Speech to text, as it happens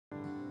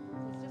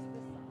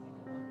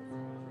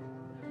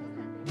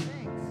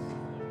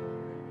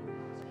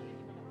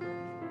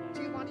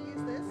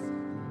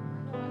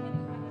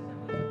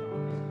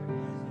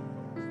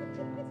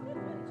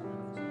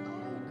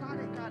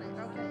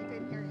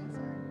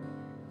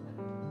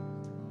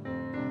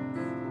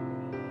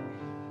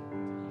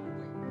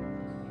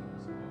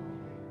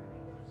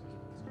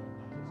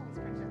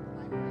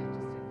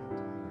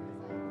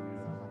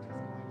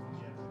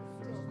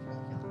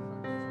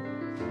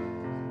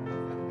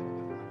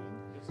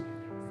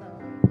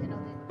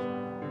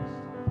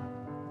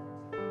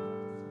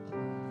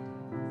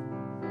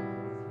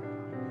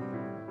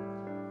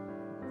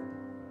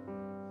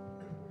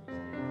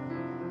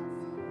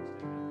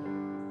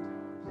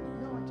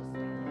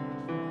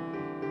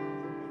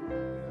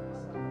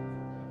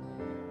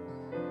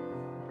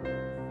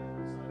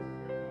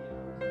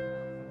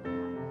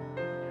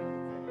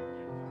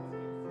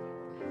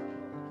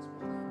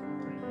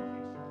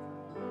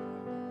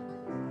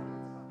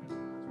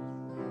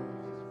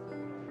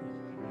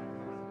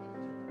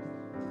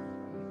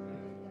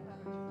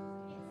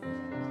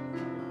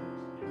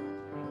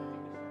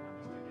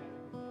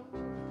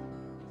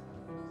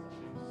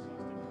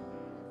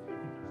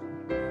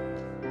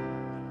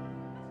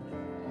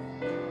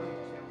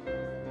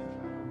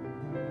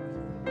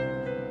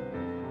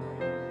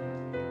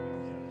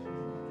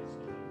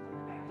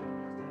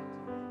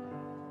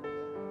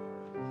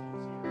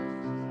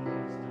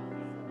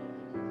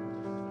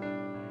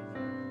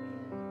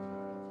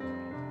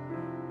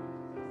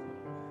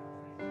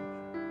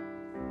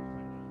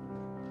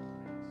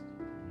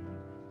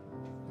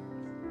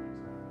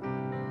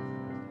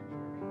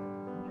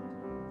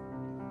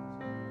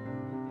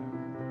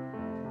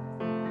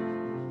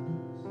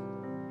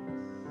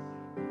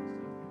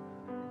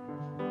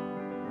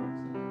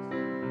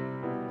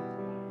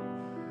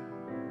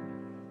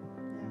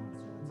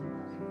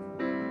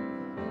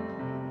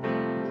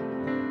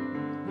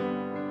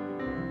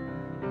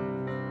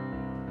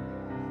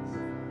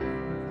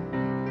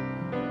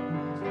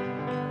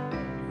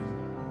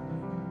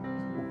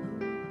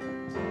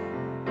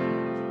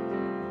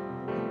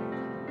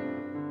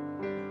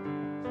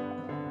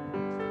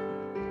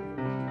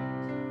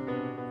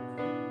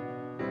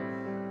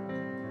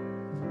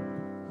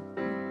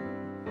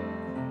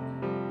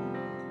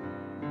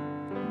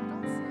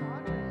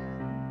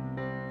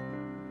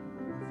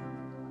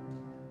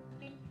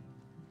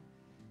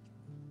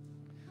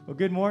Well,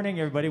 good morning,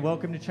 everybody.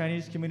 Welcome to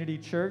Chinese Community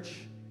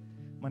Church.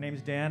 My name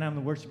is Dan. I'm the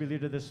worship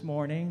leader this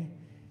morning,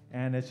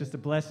 and it's just a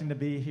blessing to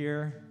be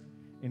here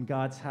in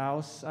God's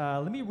house.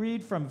 Let me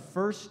read from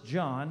 1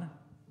 John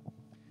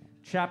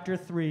chapter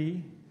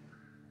 3,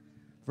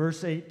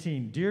 verse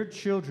 18. Dear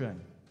children,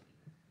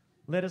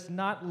 let us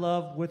not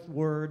love with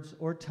words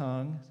or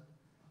tongues,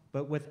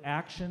 but with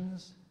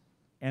actions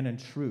and in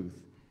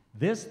truth.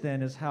 This,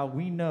 then, is how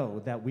we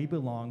know that we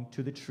belong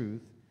to the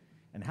truth,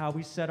 and how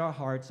we set our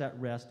hearts at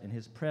rest in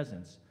his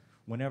presence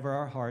whenever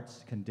our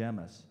hearts condemn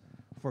us.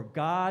 For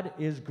God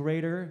is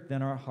greater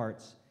than our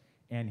hearts,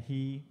 and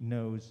he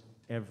knows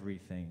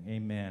everything.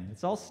 Amen.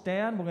 Let's all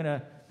stand. We're going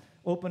to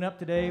open up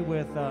today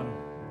with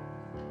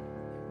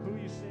Who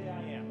You Say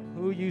I Am.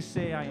 Who You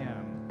Say I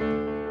Am.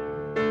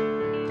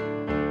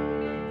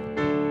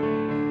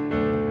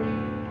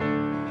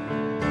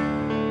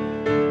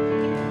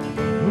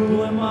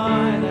 Who am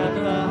I that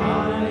the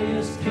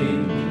highest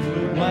king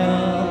would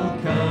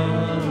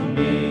welcome me?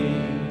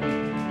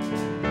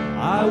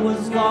 I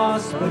was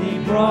lost, but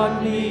he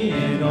brought me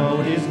in. Oh,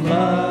 his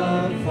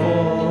love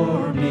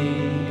for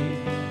me.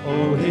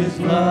 Oh, his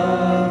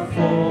love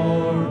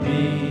for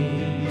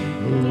me.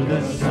 Who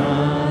the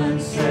Son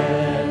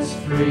sets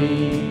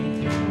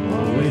free,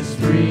 oh, is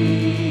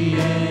free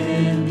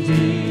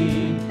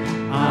indeed.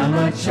 I'm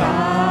a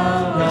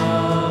child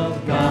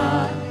of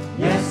God.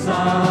 Yes,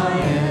 I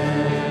am.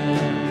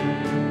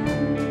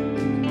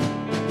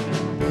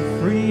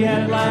 Free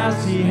at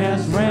last, he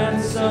has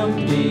ransomed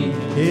me.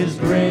 His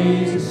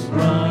grace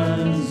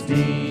runs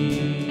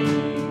deep.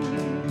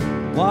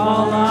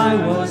 While I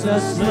was a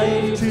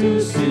slave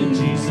to sin,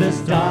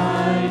 Jesus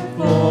died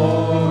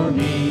for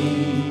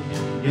me.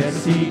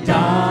 Yes, he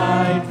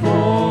died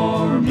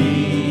for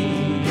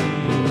me.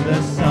 Who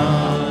the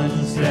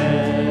Son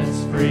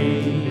sets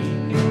free,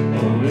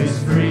 oh,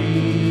 is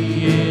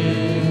free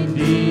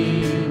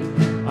indeed.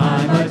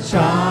 I'm a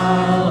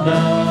child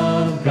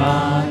of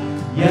God.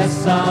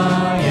 Yes,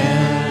 I am.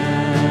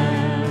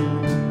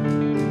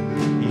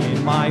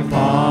 In my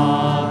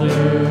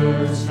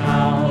Father's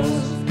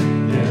house,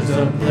 there's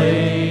a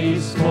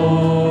place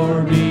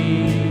for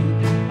me.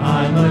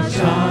 I'm a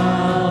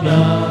child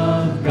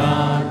of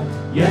God.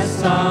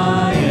 Yes,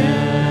 I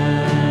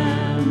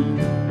am.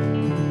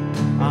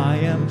 I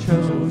am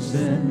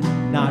chosen,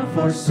 not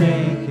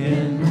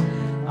forsaken.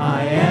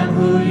 I am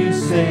who you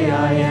say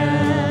I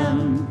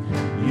am.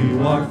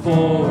 You are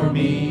for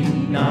me,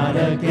 not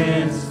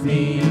against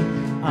me.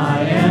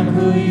 I am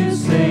who you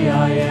say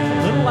I am.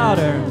 A little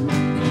louder.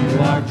 You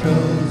are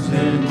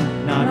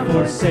chosen, not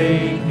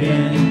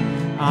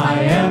forsaken. I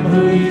am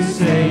who you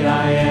say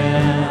I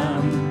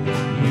am.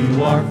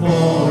 You are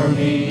for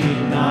me,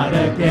 not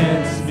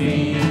against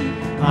me.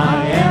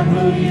 I am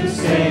who you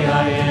say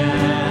I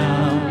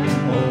am.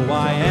 Oh,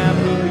 I am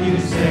who you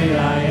say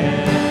I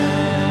am.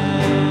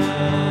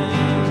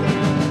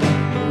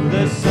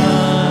 The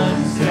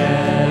Son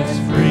sets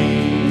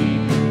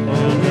free,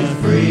 oh, is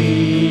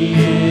free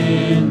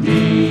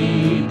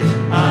indeed.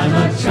 I'm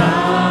a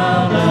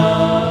child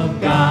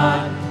of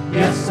God.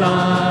 Yes,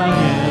 I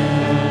am.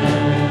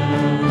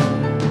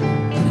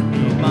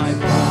 In my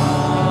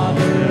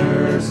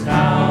Father's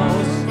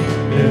house,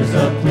 there's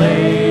a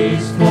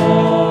place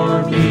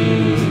for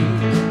me.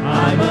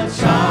 I'm a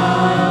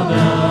child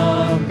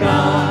of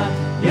God.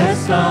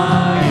 Yes,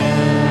 I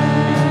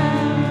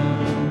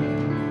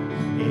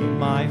am. In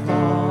my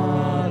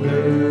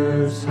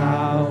Father's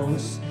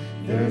house,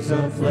 there's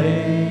a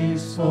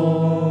place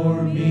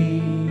for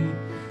me.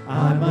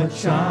 I'm a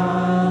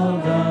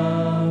child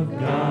of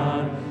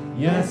God.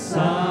 Yes,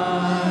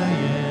 I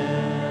am.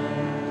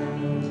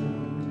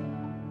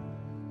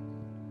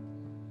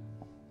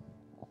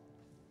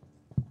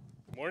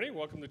 Good morning.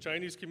 Welcome to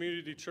Chinese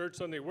Community Church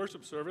Sunday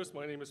Worship Service.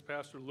 My name is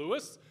Pastor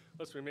Lewis.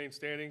 Let's remain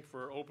standing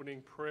for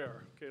opening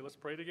prayer. Okay, let's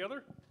pray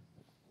together.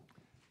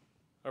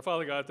 Our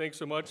Father God, thanks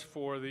so much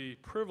for the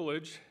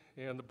privilege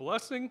and the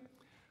blessing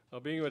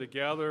of being able to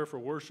gather for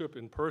worship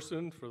in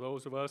person for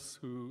those of us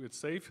who it's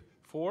safe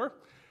for.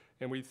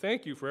 And we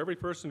thank you for every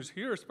person who's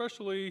here,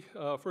 especially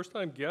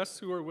first-time guests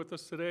who are with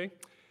us today.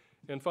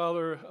 And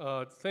Father,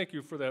 thank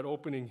you for that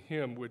opening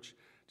hymn, which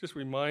just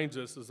reminds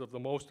us of the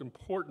most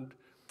important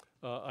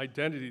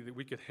identity that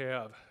we could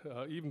have,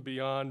 even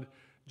beyond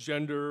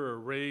gender or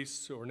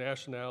race or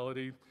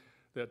nationality,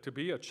 that to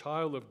be a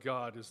child of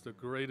God is the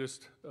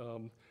greatest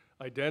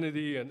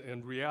identity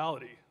and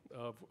reality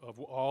of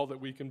all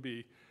that we can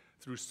be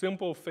through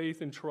simple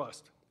faith and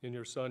trust in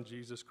your Son,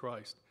 Jesus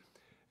Christ.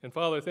 And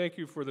Father, thank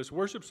you for this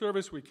worship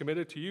service. We commit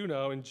it to you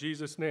now in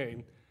Jesus'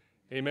 name.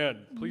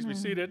 Amen. Please be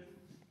seated.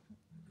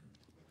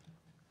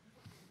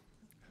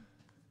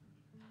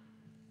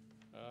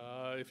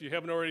 If you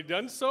haven't already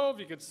done so, if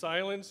you could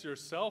silence your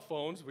cell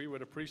phones, we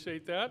would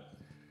appreciate that.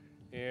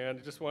 And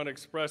I just want to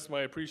express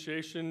my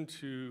appreciation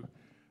to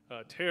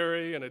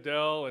Terry and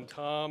Adele and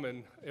Tom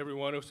and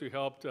everyone else who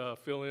helped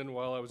fill in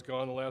while I was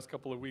gone the last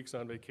couple of weeks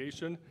on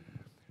vacation.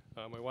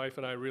 My wife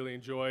and I really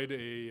enjoyed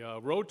a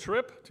road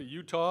trip to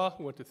Utah.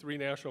 Went to 3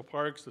 national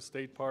parks, the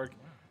state park.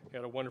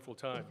 Had a wonderful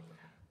time.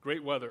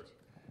 Great weather.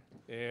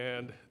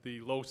 and the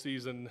low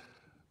season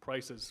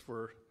prices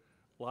for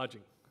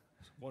lodging.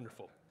 It's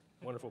wonderful,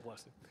 wonderful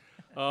blessing.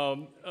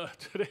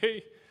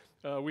 Today,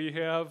 we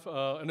have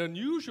an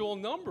unusual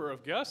number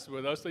of guests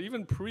with us.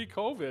 Even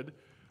pre-COVID,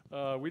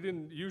 we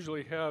didn't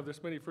usually have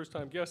this many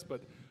first-time guests,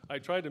 but I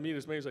tried to meet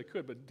as many as I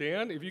could. But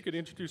Dan, if you could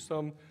introduce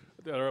some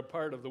that are a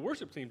part of the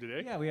worship team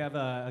today. Yeah, we have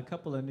a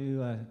couple of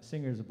new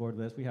singers aboard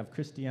with us. We have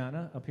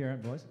Christiana up here at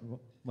voice.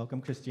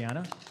 Welcome,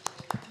 Christiana.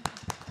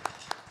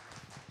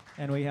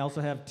 And we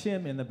also have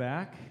Tim in the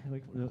back.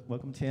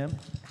 Welcome, Tim.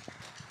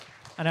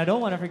 And I don't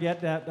want to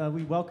forget that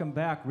we welcome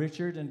back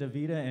Richard and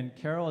Davida and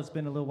Carol. It's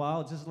been a little while.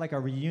 It's just like a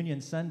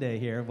reunion Sunday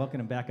here. Welcome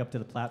them back up to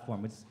the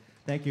platform.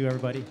 Thank you,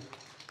 everybody.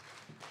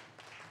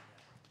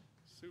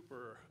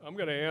 Super. I'm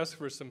going to ask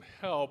for some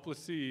help.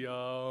 Let's see.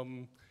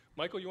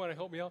 Michael, you want to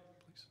help me out,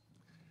 please?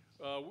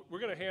 We're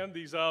going to hand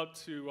these out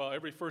to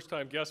every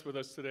first-time guest with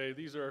us today.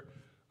 These are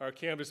our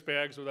canvas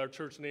bags with our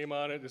church name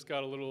on it. It's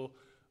got a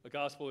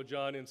Gospel of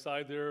John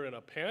inside there and a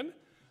pen.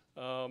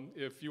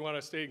 If you want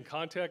to stay in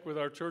contact with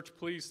our church,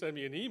 please send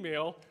me an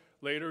email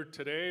later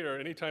today or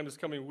anytime this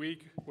coming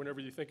week, whenever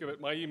you think of it.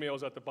 My email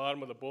is at the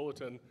bottom of the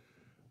bulletin.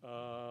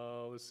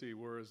 Let's see,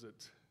 where is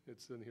it?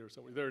 It's in here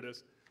somewhere. There it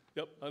is.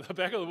 Yep, on the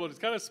back of the bulletin. It's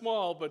kind of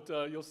small, but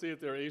you'll see it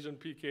there,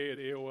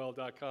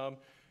 asianpk@aol.com.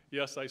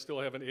 Yes, I still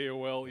have an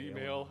AOL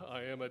email.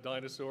 I am a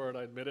dinosaur, and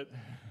I admit it.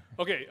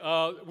 Okay,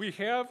 we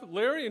have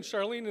Larry and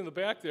Charlene in the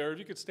back there. If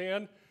you could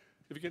stand,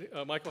 if you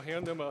could, Michael,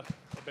 hand them a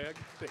bag.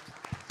 Thanks.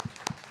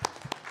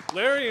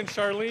 Larry and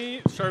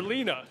Charlena,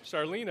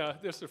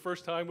 this is their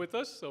first time with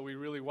us, so we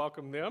really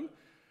welcome them.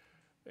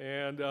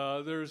 And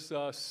there's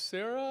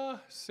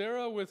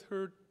Sarah with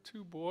her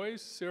two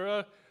boys,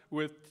 Sarah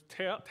with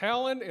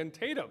Talon and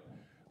Tatum,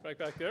 right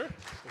back there.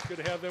 It's good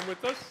to have them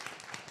with us.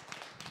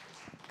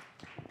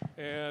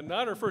 And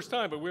not her first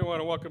time, but we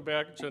want to welcome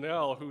back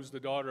Janelle, who's the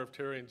daughter of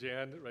Terry and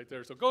Jan, right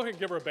there. So go ahead and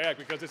give her a bag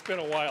because it's been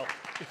a while.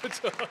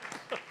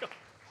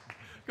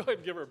 Go ahead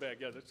and give her a bag.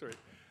 Yeah, that's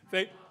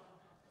right.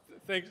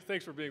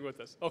 Thanks for being with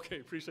us. Okay,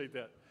 appreciate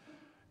that.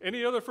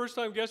 Any other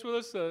first-time guests with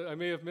us I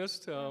may have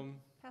missed?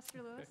 Pastor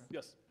Lewis?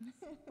 Yes.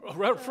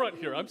 Right up front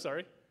here, I'm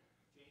sorry.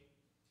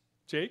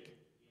 Jake?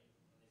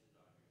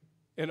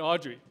 And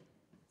Audrey.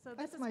 So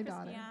this is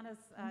Christiana's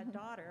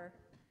daughter,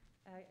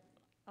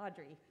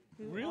 Audrey.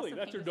 Really?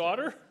 That's your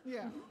daughter?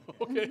 Yeah.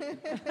 Okay.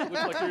 Looks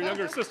like your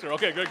younger sister.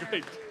 Okay, great.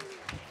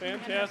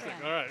 Fantastic.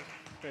 All right.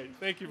 Great.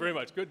 Thank you very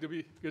much. Good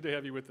to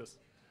have you with us.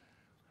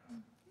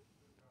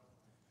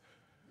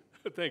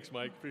 Thanks,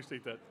 Mike.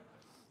 Appreciate that.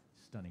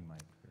 Stunning, Mike.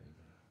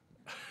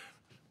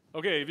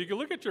 Okay, if you can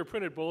look at your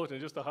printed bulletin,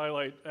 just to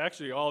highlight,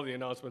 actually all of the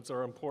announcements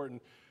are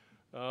important.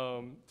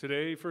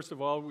 Today, first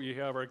of all, we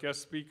have our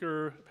guest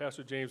speaker,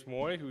 Pastor James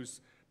Moi,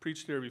 who's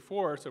preached here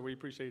before, so we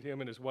appreciate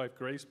him and his wife,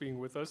 Grace, being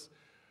with us.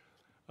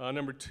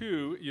 Number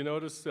two, you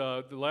notice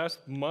the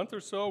last month or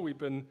so, we've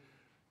been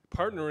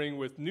partnering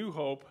with New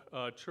Hope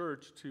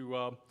Church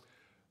to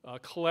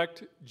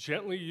collect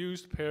gently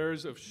used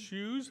pairs of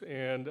shoes,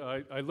 and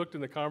I looked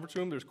in the conference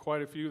room. There's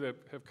quite a few that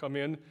have come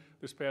in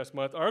this past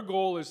month. Our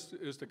goal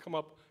is to come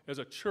up as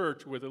a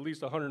church with at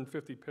least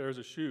 150 pairs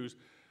of shoes.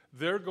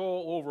 Their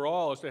goal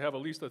overall is to have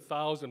at least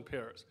 1,000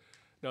 pairs.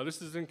 Now,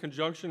 this is in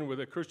conjunction with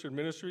a Christian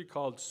ministry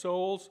called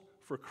Souls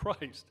for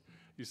Christ.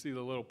 You see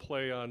the little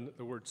play on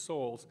the word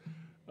souls.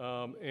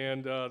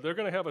 And they're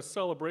going to have a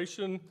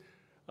celebration.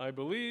 I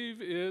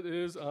believe it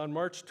is on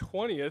March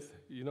 20th.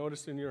 You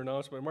noticed in your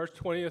announcement, March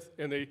 20th,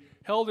 and they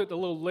held it a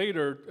little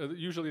later.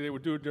 Usually they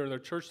would do it during their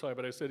church time,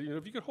 but I said,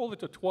 if you could hold it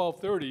to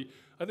 12:30,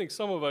 I think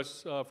some of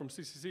us from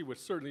CCC would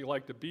certainly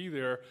like to be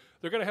there.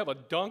 They're going to have a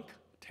dunk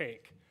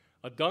tank.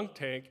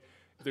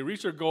 If they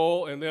reach their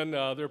goal, and then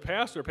their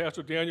pastor,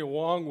 Pastor Daniel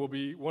Wong, will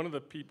be one of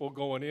the people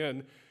going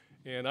in,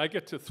 and I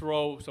get to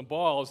throw some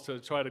balls to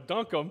try to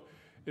dunk them.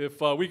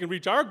 If we can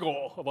reach our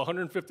goal of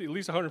at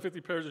least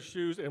 150 pairs of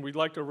shoes, and we'd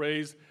like to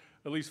raise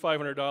at least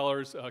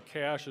 $500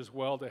 cash as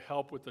well to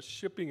help with the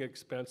shipping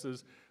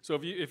expenses. So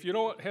if you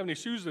don't have any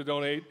shoes to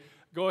donate,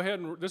 go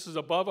ahead and, this is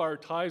above our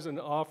tithes and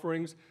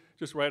offerings,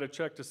 just write a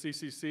check to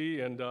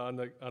CCC, and on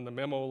the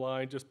memo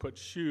line, just put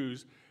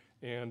shoes,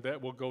 and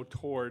that will go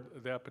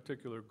toward that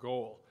particular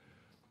goal.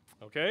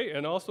 Okay,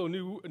 and also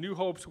New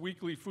Hope's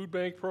weekly food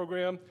bank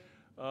program,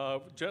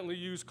 gently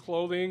used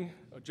clothing,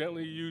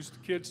 gently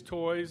used kids'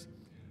 toys,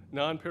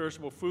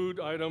 non-perishable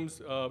food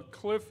items.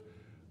 Cliff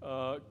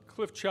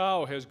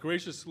Chow has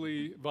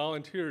graciously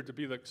volunteered to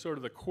be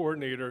the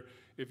coordinator.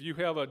 If you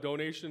have a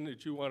donation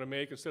that you want to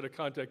make, instead of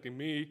contacting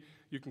me,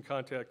 you can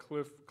contact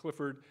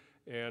Clifford,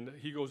 and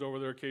he goes over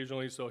there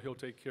occasionally, so he'll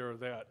take care of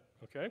that.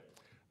 Okay.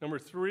 Number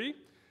three,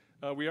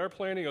 we are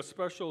planning a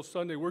special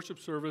Sunday worship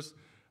service.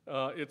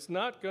 It's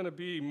not going to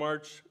be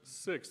March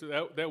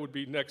 6th. That would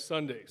be next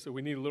Sunday, so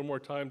we need a little more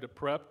time to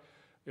prep.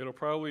 It'll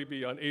probably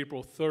be on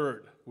April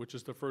 3rd, which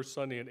is the first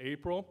Sunday in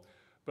April.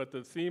 But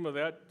the theme of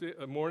that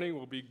morning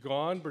will be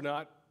Gone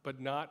but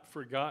not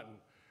Forgotten.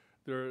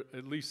 There are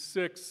at least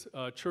 6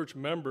 church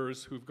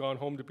members who've gone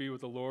home to be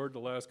with the Lord the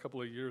last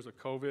couple of years of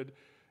COVID.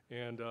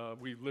 And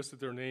we listed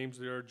their names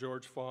there: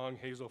 George Fong,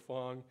 Hazel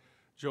Fong,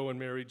 Joe and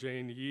Mary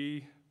Jane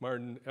Yee,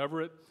 Martin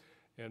Everett,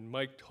 and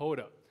Mike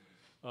Toda.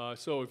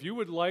 So if you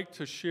would like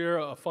to share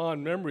a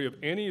fond memory of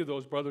any of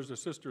those brothers or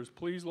sisters,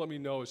 please let me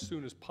know as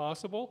soon as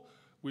possible.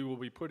 We will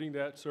be putting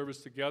that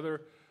service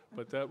together,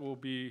 but that will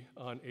be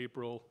on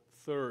April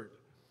 3rd.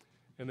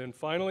 And then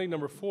finally,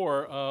 number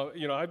 4,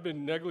 I've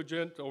been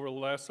negligent over the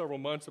last several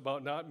months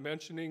about not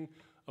mentioning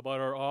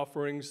about our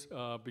offerings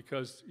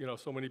because,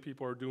 so many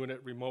people are doing it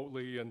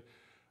remotely and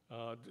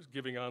just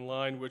giving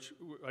online, which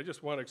I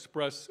just want to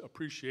express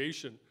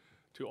appreciation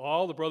to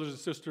all the brothers and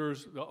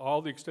sisters,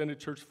 all the extended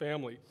church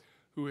family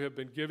who have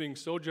been giving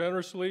so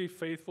generously,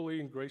 faithfully,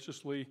 and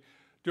graciously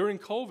during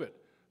COVID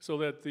so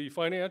that the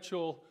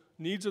financial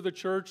needs of the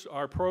church,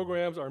 our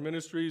programs, our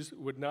ministries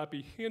would not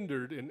be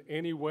hindered in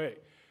any way.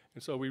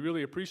 And so we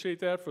really appreciate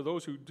that. For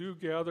those who do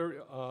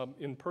gather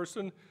in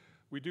person,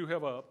 we do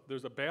have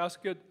there's a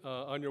basket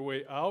on your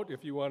way out.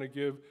 If you want to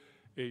give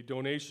a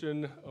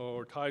donation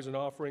or tithes and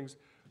offerings,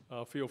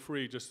 feel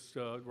free. Just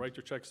write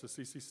your checks to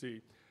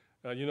CCC.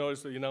 You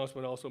notice the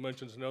announcement also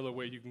mentions another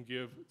way you can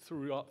give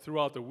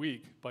throughout the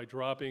week by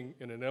dropping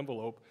in an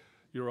envelope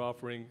your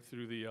offering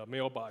through the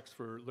mailbox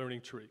for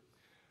Learning Tree.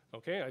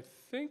 Okay, I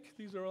think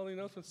these are all the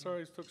announcements.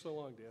 Sorry it took so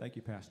long, Dan. Thank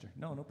you, Pastor.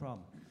 No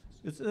problem.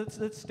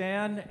 Let's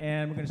stand,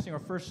 and we're going to sing our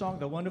first song,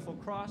 The Wonderful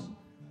Cross.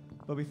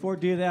 But before we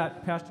do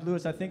that, Pastor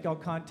Lewis, I think I'll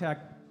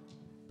contact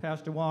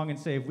Pastor Wong and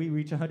say if we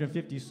reach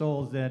 150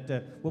 souls,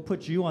 that we'll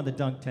put you on the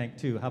dunk tank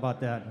too. How about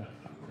that?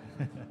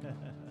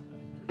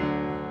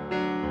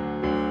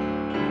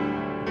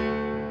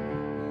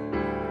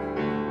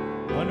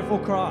 Wonderful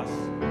cross.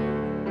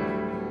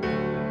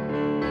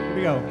 Here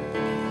we go.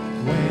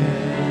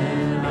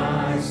 When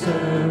I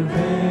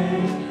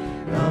survey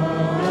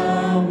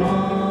the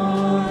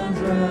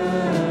wondrous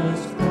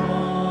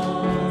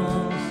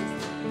cross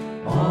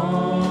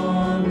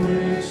on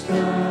which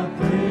the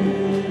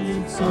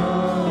Prince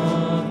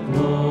of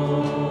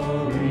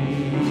Glory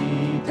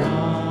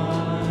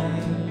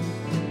died,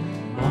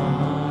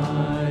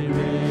 my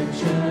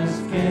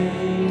richest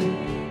gain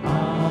I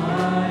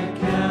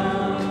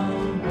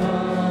count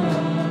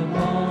but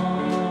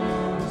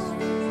lost,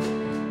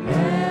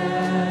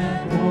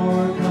 and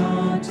pour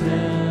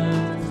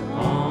content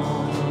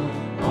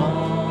on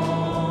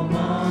all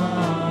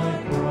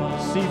my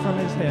cross. See from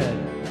his head.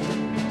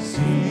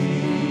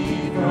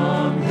 See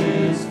from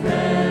his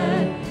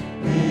bed,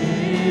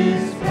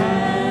 his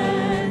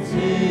hands,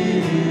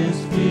 his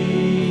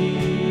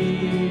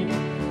feet,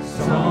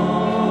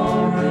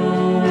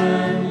 sorrow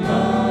and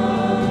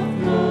love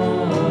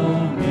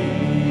flow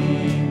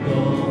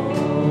mingled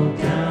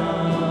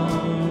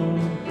down.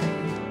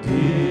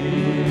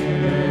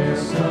 Dear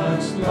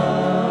such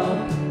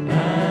love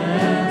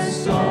and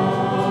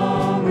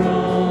sorrow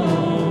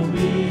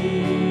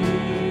meet,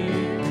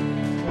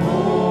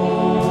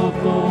 oh,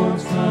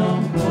 thorns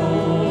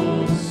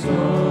compose so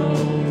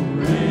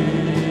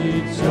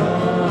rich a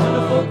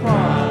wonderful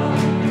cross.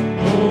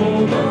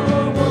 Oh, the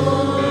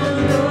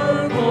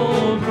wonderful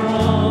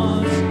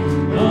cross.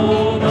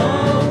 Oh, the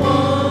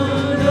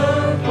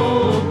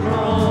wonderful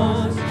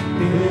cross.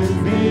 Is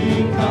me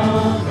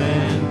come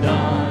and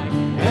die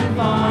and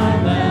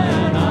find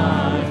that I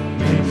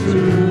may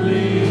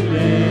truly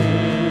live.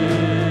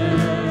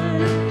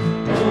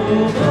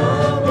 Oh, the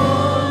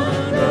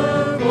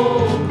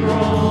wonderful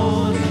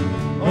cross.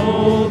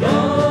 Oh, the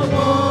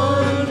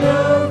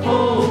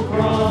wonderful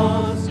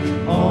cross.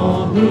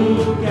 All who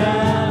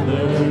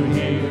gather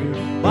here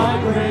by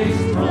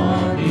grace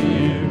draw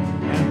near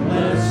and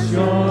bless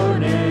your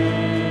name.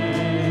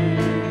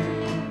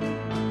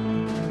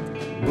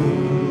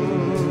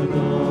 Would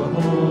the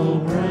whole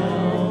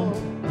realm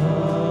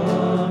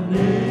of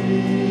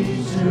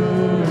nature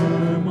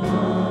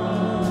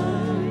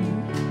mine,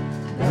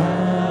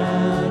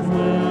 that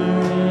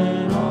were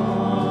an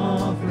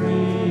offering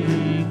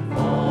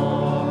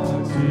far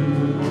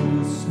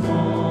too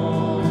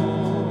small.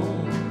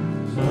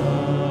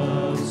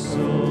 Love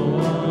so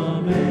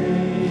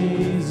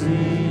amazing,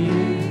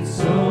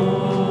 so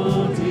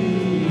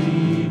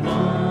divine,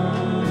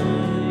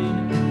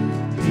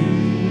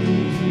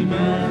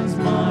 demands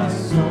my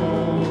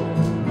soul,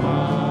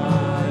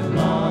 my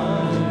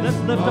life. Let's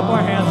lift up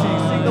our hands and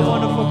sing the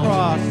wonderful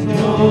cross.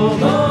 Oh,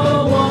 the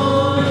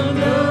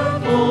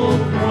wonderful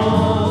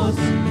cross.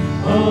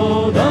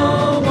 Oh, the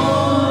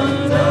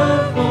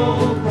wonderful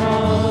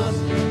cross.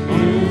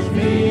 Is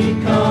me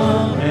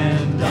come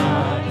and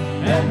die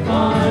and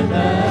find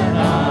that I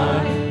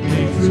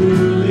may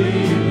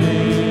truly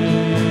live.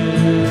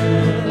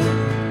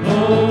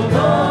 Oh,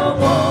 the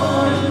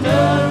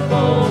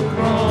wonderful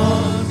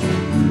cross.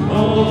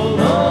 Oh,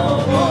 the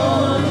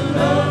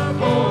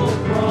wonderful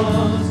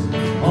cross.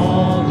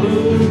 All who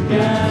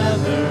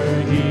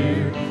gather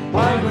here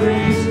by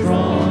grace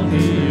draw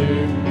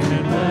near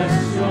and bless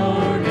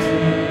your name.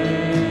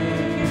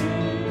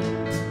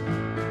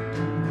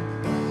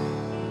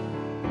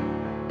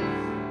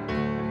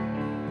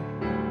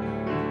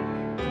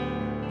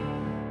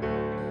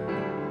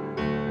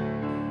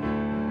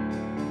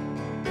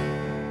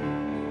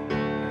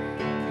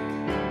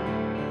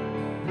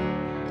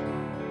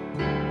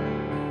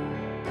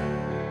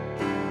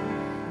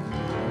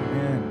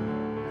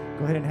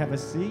 ahead and have a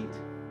seat.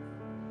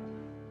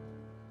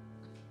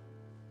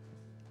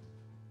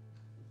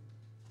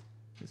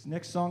 This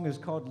next song is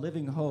called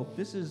Living Hope.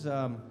 This is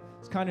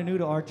it's kind of new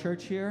to our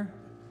church here.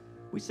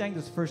 We sang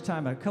this first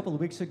time a couple of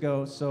weeks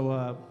ago, so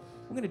I'm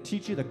going to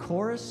teach you the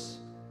chorus.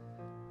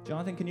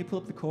 Jonathan, can you pull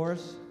up the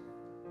chorus?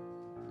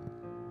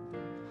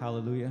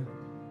 Hallelujah.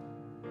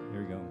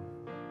 Here we go.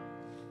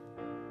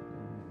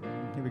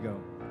 Here we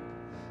go.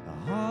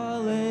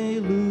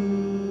 Hallelujah.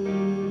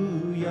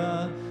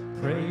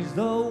 Praise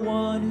the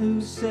one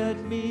who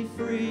set me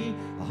free.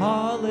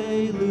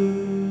 Hallelujah.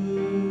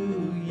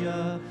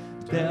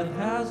 Death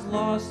has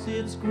lost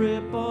its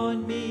grip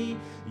on me.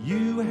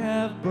 You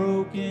have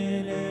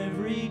broken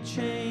every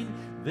chain.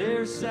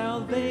 There's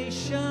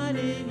salvation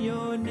in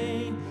your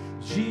name,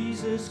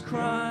 Jesus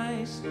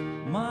Christ,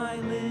 my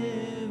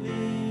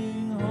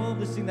living hope.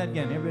 Let's sing that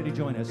again. Everybody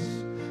join us.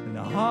 And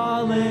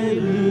hallelujah.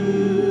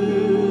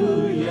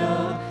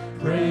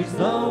 Praise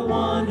the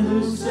one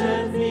who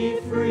set me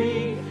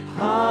free.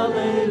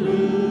 Hallelujah.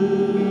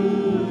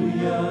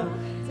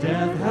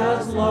 Death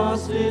has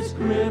lost its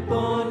grip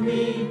on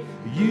me.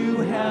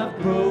 You have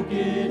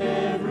broken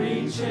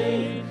every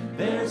chain.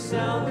 There's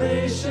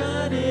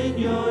salvation in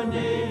your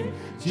name,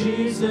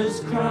 Jesus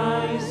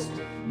Christ,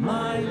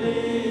 my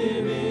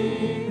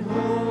living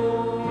hope.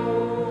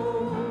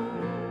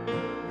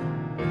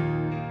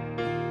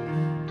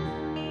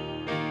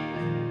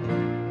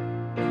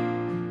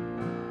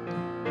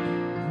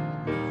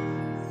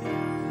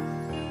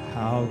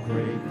 How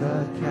great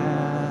the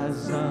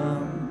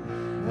chasm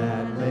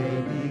that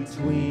lay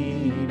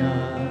between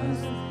us.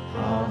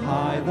 How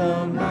high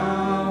the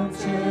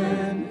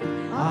mountain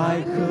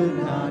I could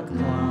not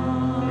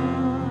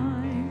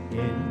climb.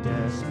 In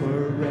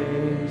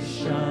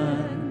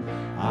desperation,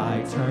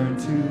 I turned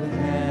to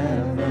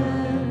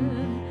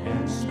heaven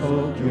and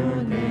spoke your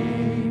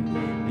name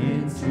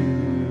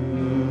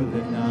into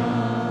the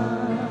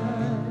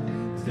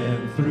night.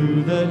 Then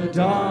through the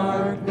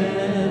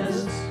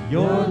darkness,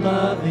 your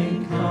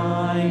loving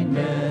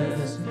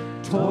kindness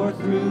tore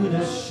through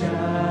the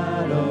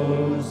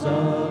shadows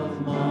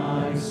of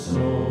my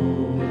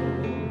soul.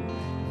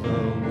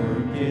 The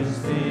work is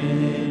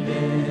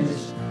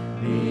finished,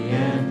 the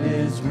end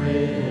is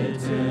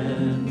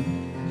written.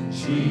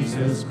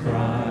 Jesus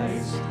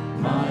Christ,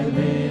 my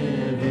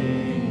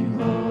living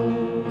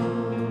hope.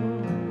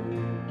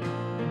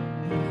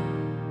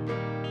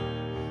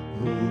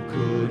 Who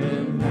could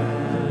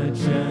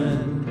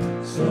imagine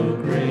so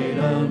great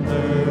a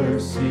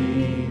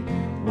mercy?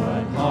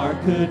 What heart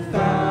could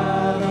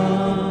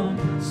fathom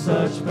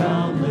such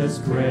boundless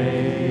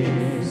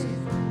grace?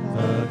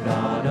 The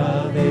God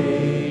of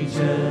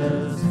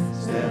ages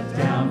stepped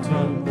down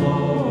from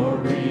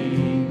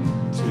glory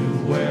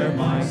to wear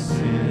my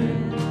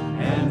sin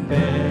and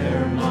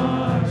bear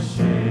my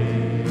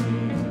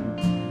shame.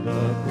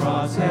 The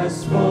cross has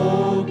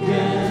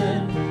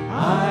spoken,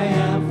 I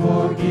am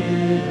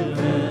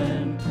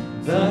forgiven.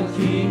 The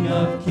King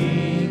of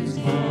Kings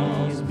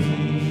calls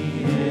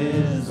me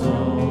his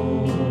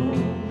own.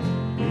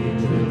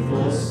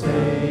 Beautiful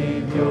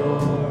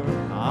Savior,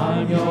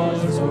 I'm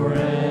yours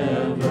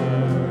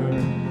forever.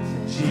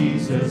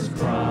 Jesus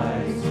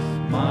Christ,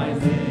 my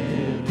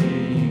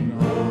living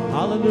hope.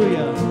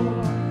 Hallelujah.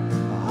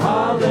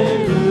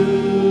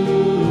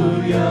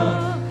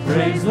 Hallelujah.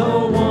 Praise the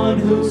one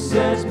who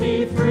sets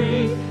me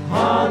free.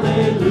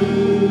 Hallelujah.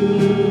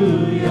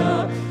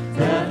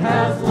 Death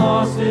has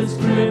lost its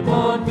grip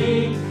on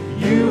me.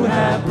 You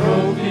have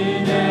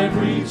broken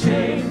every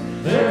chain.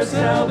 There's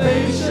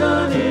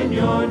salvation in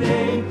your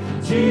name,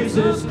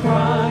 Jesus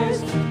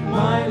Christ,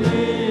 my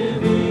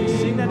living.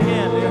 Sing that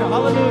again.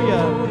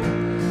 Hallelujah.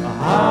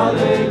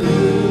 Hallelujah.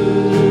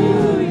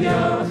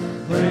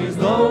 Praise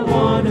the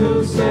one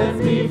who set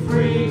me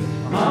free.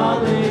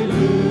 Hallelujah.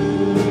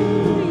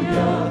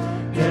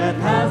 Death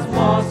has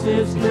lost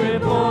its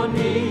grip on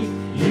me.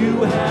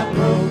 You have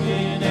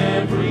broken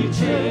every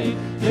chain.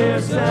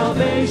 There's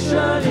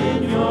salvation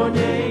in your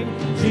name,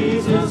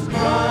 Jesus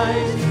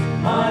Christ,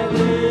 my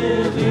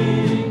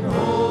living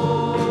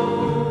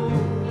hope.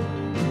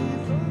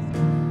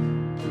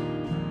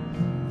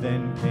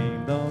 Then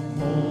came the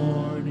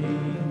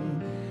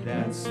morning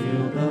that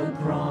sealed the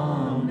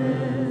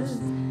promise.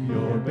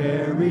 Your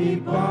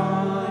buried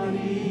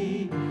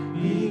body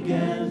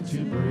began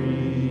to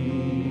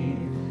breathe.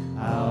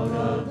 Out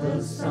of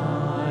the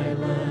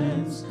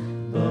silence,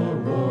 the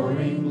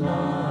roaring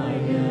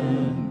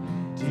lion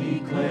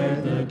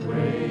declared the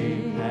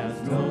grave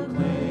has no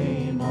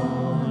claim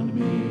on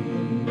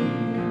me.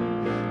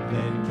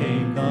 Then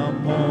came the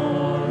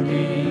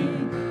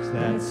morning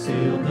that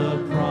sealed the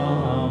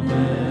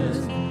promise.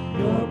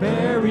 Your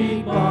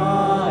buried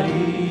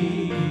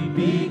body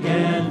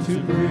began to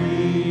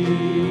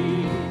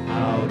breathe.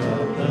 Out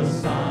of the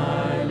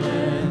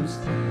silence,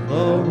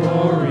 the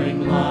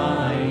roaring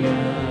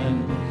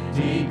lion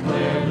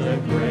declared the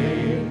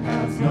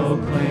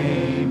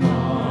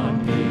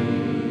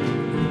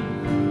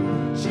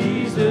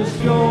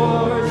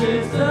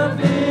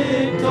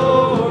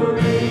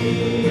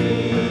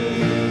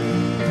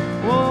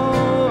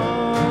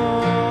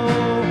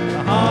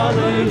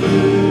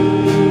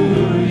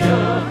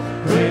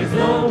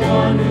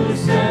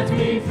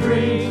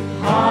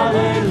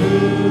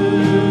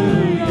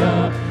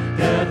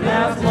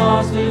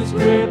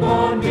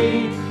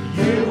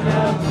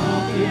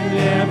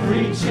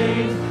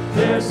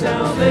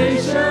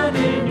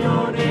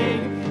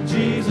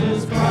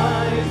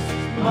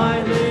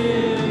my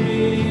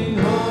living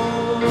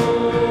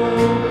hope.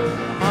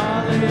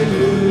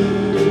 Hallelujah.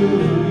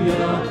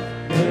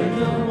 There's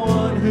the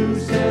one who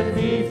set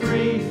me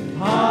free.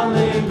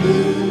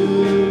 Hallelujah.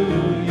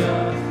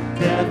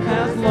 Death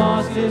has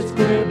lost its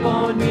grip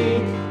on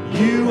me.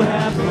 You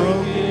have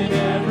broken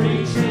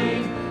every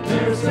chain.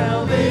 There's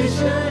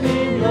salvation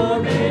in your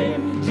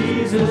name,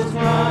 Jesus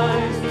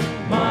Christ,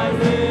 my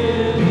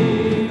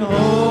living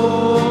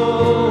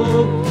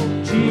hope.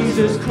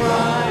 Jesus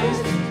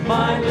Christ,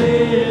 my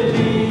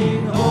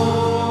living hope.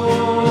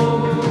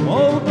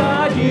 Oh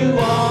God, you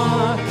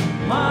are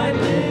my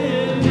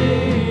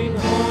living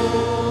hope.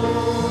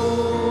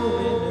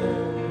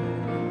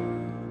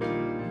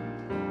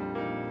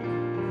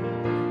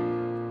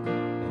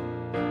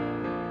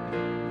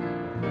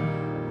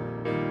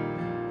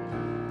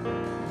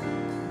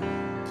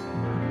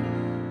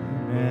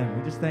 Amen.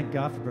 We just thank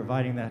God for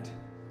providing that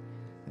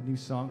new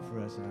song for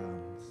us.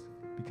 It's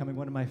becoming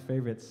one of my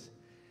favorites.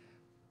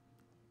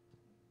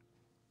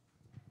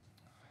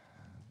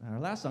 Our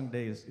last song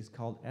today is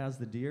called As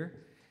the Deer.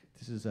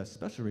 This is a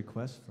special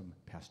request from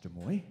Pastor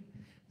Moi.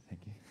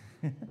 Thank you.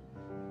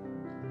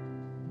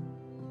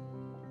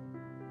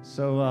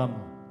 So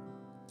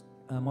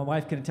my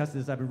wife can attest to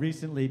this. I've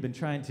recently been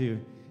trying to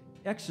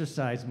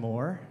exercise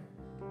more,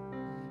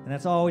 and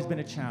that's always been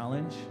a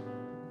challenge.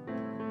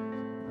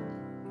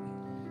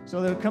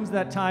 So there comes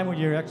that time when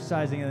you're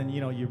exercising and then,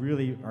 you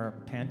really are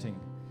panting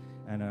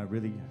and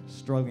really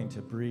struggling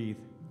to breathe.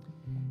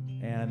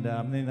 And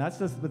that's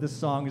what this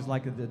song is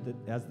like.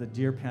 As the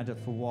deer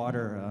panteth for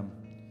water,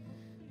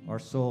 our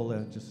soul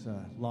just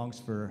longs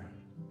for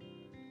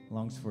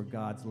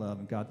God's love,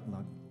 and God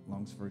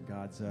longs for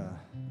God's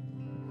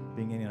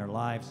being in our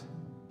lives.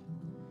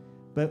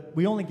 But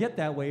we only get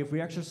that way if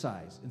we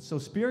exercise. And so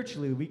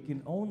spiritually, we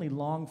can only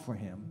long for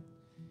Him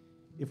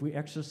if we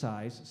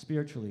exercise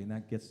spiritually, and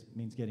that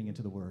means getting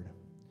into the Word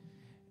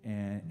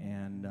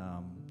and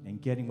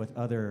getting with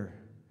other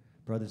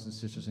brothers and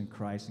sisters in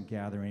Christ and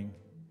gathering,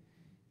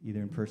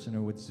 either in person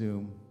or with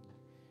Zoom,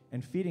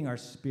 and feeding our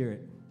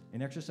spirit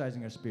and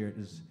exercising our spirit.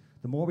 Is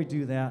the more we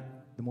do that,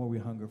 the more we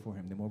hunger for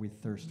Him, the more we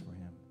thirst for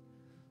Him.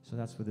 So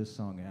that's what this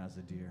song, As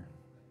the Deer.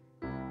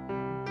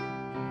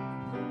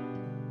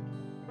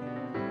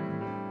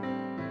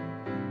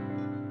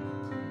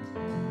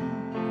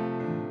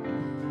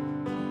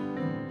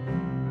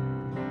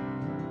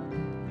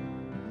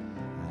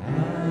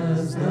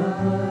 As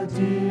the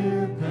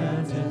deer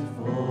panteth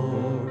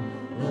for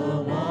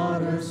the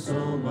water,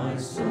 so my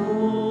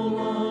soul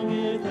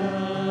longeth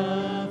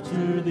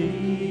after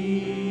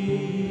Thee.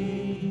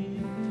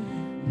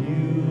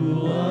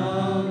 You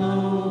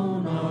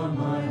alone are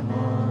my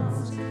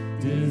heart's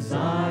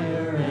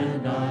desire,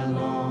 and I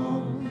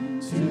long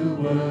to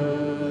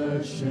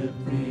worship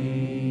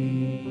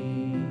Thee.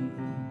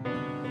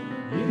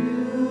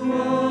 You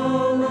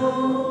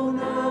alone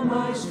are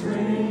my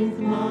strength,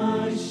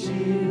 my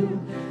shield.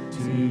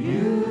 To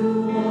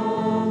You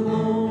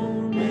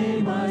alone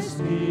may my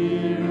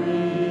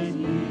spirit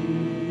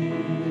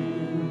yield.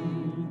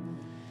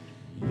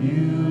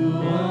 You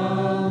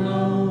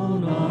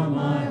alone are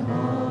my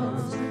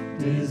heart's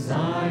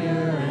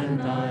desire,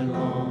 and I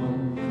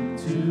long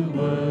to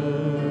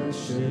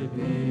worship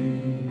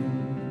You.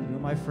 You're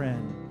my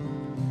friend.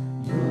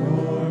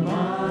 You're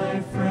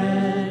my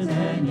friend,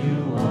 and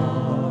You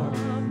are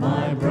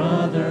my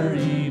brother,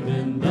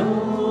 even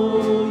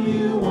though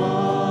You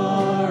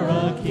are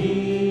a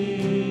king.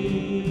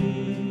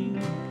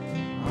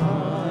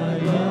 I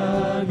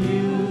love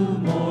You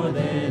more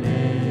than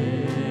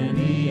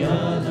any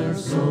other,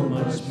 so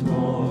much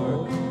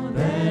more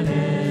than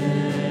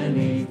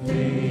anything.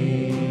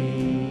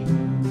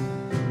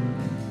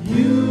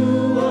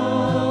 You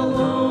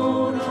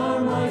alone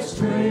are my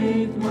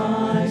strength,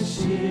 my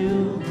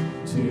shield.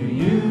 To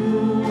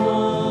You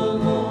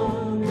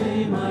alone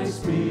may my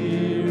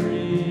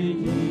spirit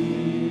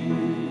yield.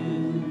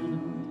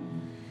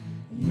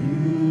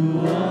 You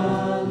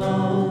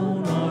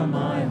alone are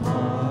my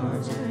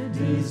heart's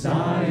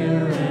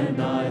desire,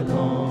 and I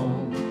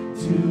long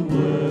to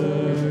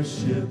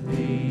worship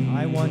Thee.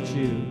 I want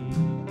You.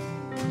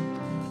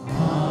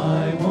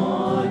 I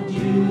want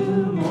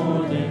You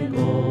more than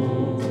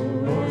gold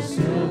or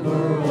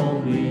silver.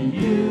 Only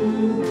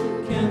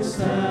You can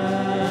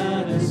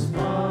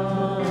satisfy.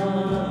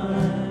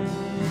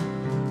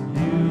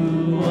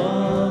 You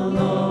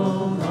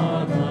alone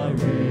are my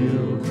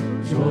real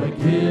joy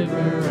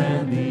giver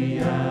and the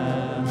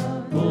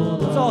apple.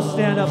 Let's all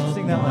stand up and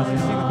sing that last. Sing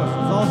the question.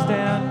 Let's all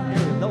stand.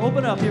 Now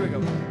open up. Here we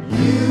go.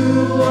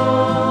 You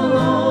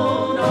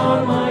alone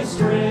are my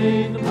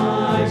strength,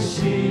 my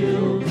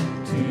shield.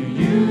 To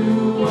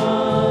You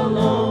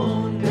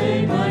alone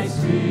may my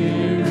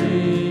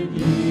spirit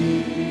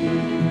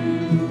yield.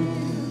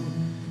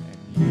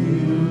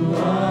 You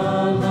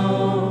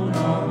alone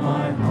are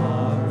my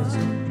heart's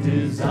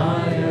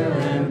desire,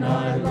 and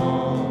I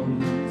long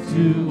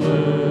to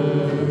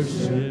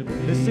worship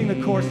Thee. Let's sing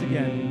the chorus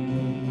again.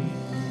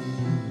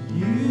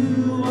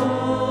 You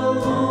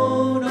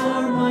alone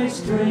are my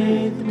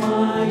strength,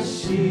 my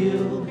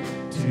shield.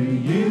 To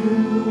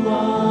You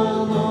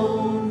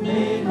alone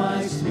made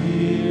my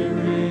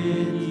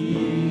spirit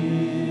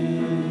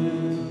yield.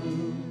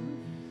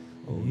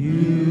 Oh,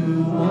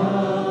 you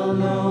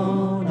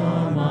alone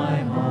are my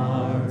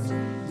heart's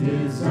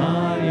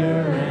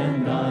desire,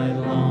 and I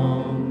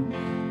long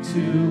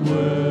to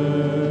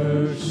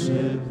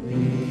worship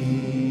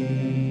thee.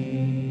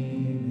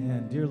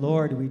 Amen. Dear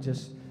Lord, we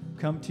just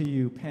come to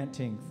you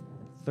panting,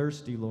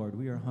 thirsty, Lord.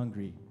 We are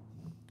hungry.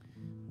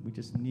 We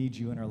just need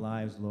you in our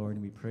lives, Lord,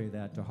 and we pray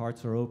that our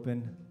hearts are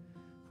open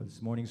for this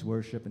morning's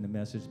worship and the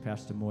message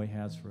Pastor Moi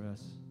has for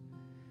us.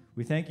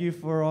 We thank you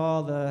for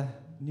all the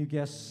new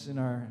guests in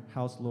our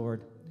house,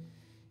 Lord,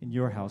 in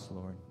your house,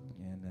 Lord.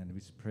 And we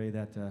just pray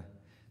that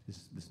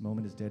this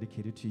moment is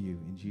dedicated to you.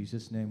 In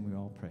Jesus' name we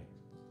all pray.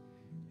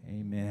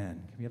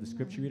 Amen. Can we have the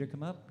scripture reader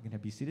come up? You can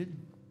be seated.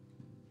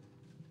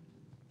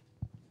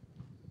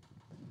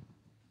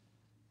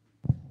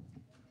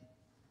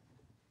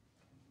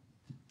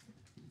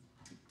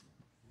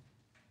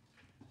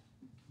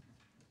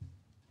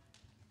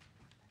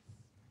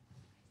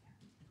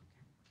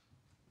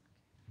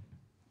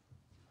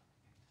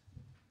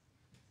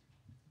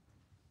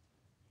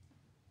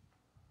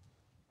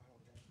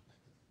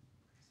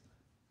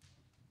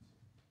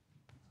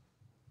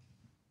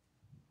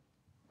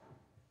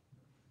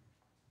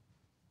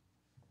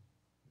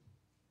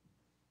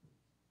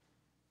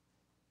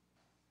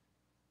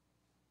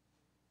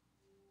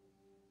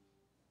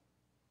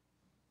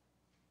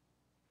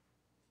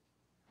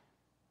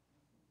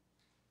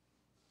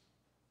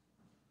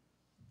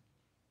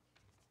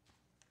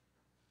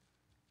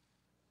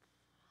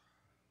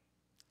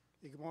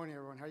 Hey, good morning,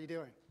 everyone. How are you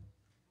doing?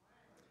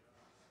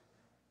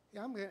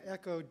 Yeah, I'm going to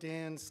echo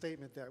Dan's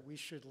statement that we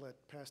should let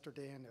Pastor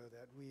Dan know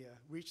that we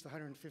reached the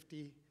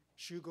 150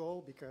 shoe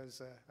goal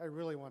because I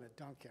really want to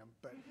dunk him.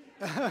 But,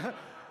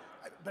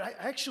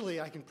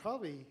 I can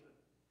probably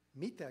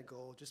meet that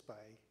goal just by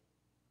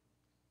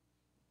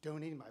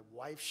donating my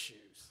wife's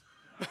shoes.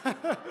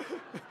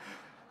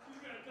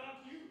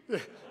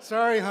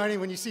 Sorry, honey,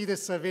 when you see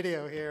this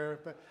video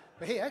here. But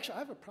hey, actually, I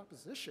have a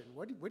proposition.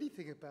 What do you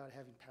think about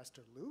having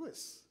Pastor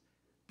Lewis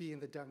be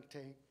in the dunk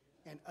tank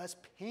and us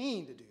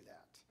paying to do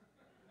that?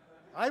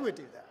 I would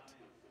do that.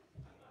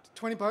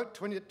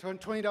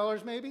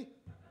 $20 maybe?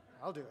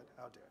 I'll do it.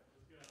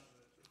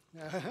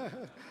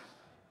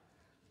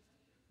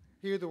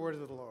 Hear the word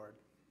of the Lord.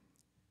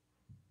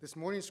 This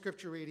morning's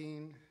scripture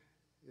reading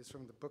is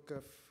from the book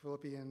of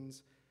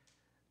Philippians,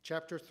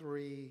 chapter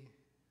 3,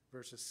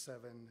 verses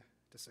 7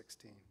 to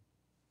 16.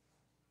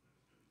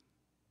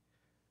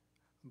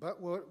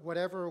 But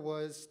whatever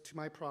was to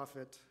my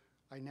profit,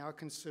 I now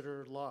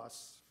consider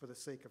loss for the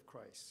sake of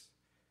Christ.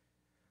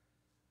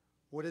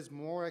 What is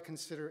more, I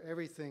consider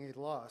everything a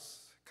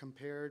loss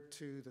compared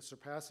to the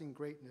surpassing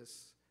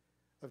greatness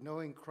of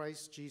knowing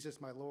Christ Jesus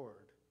my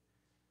Lord,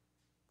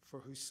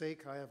 for whose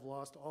sake I have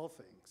lost all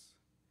things.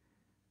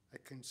 I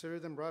consider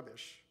them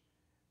rubbish,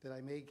 that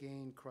I may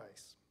gain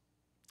Christ,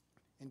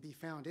 and be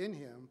found in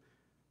him,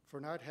 for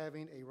not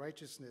having a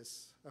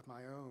righteousness of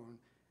my own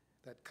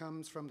that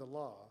comes from the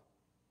law,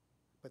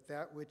 but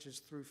that which is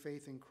through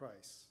faith in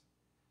Christ,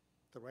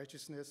 the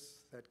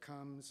righteousness that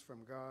comes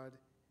from God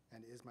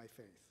and is my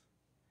faith.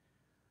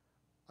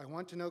 I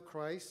want to know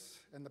Christ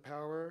and the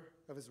power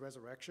of his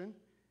resurrection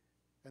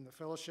and the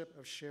fellowship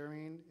of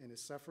sharing in his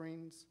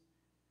sufferings,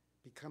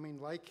 becoming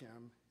like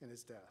him in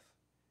his death,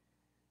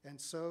 and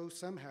so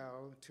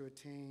somehow to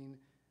attain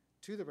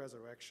to the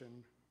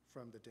resurrection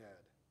from the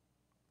dead.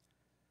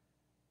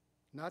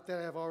 Not that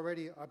I have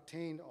already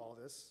obtained all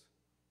this,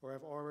 or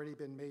have already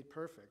been made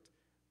perfect,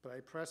 but I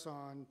press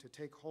on to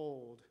take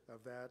hold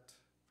of that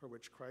for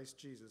which Christ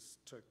Jesus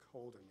took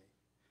hold of me.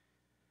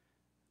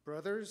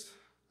 Brothers,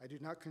 I do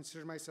not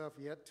consider myself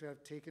yet to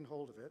have taken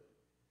hold of it,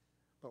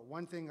 but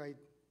one thing I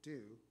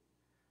do,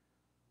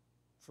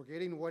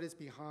 forgetting what is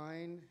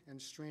behind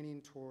and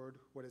straining toward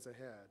what is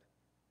ahead,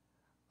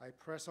 I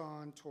press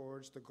on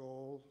towards the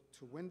goal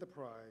to win the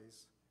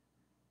prize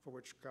for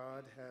which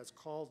God has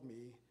called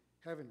me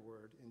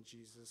heavenward in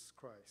Jesus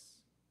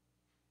Christ.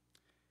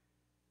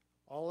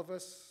 All of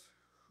us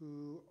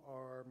who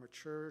are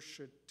mature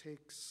should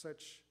take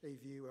such a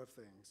view of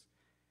things.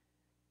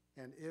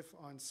 And if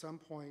on some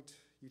point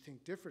you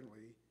think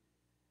differently,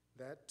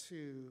 that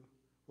too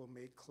will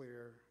make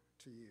clear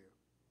to you.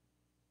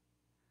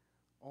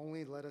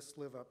 Only let us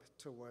live up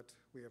to what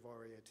we have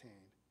already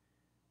attained.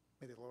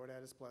 May the Lord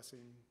add his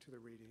blessing to the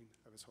reading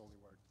of his holy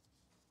word.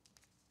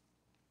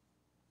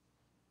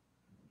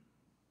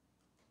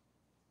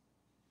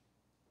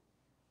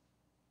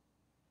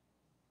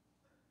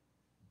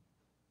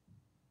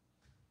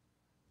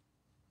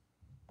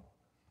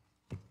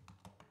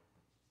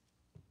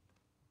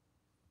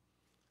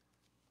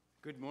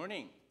 Good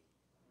morning.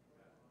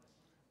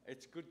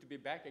 It's good to be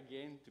back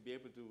again to be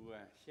able to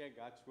share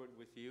God's word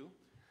with you.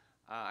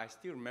 I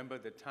still remember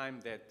the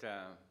time that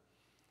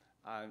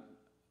I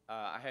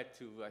had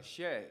to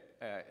share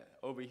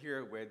over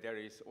here where there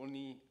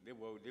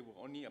were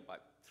only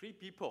about 3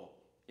 people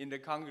in the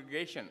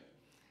congregation.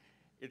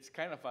 It's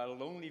kind of a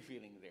lonely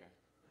feeling there.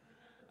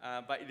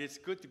 But it is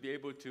good to be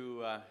able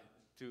to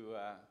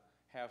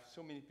have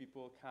so many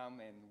people come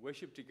and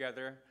worship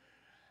together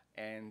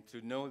and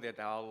to know that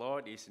our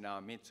Lord is in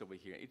our midst over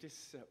here. It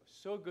is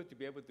so good to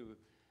be able to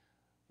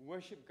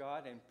worship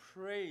God and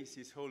praise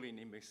His holy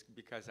name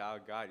because our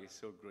God is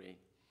so great.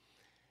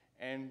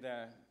 And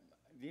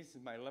this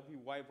is my lovely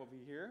wife over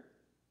here.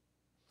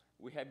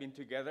 We have been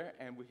together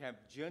and we have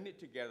journeyed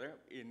together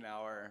in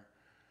our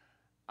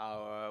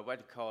what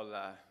you call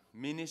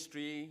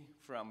ministry,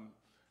 from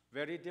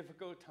very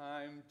difficult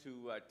time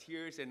to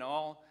tears and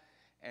all.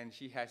 And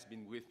she has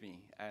been with me,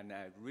 and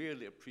I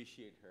really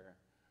appreciate her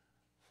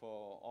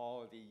for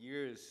all the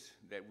years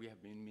that we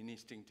have been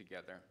ministering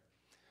together.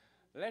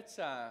 Let's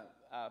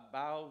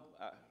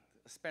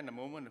spend a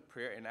moment of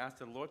prayer and ask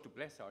the Lord to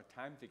bless our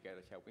time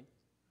together, shall we?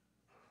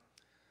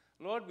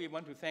 Lord, we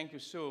want to thank you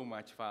so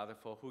much, Father,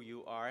 for who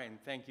you are, and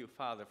thank you,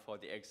 Father, for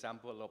the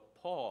example of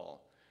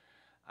Paul,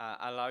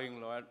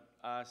 allowing, Lord,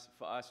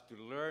 for us to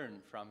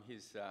learn from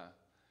his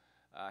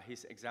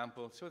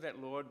example so that,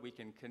 Lord, we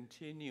can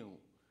continue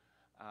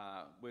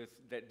with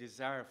that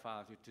desire,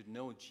 Father, to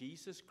know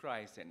Jesus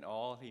Christ and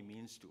all He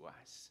means to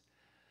us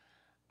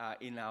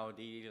in our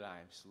daily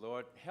lives.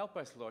 Lord, help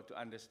us, Lord, to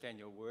understand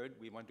your word.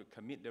 We want to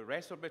commit the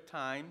rest of the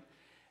time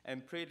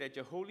and pray that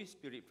your Holy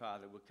Spirit,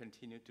 Father, will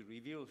continue to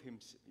reveal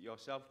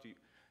yourself to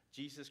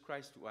Jesus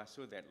Christ to us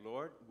so that,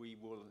 Lord, we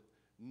will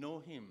know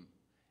Him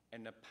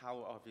and the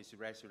power of His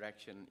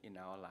resurrection in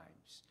our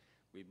lives.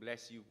 We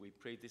bless you. We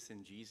pray this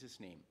in Jesus'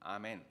 name.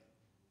 Amen.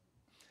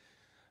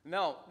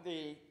 Now,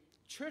 the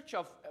Church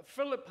of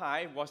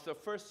Philippi was the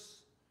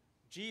first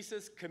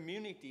Jesus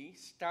community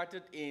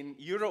started in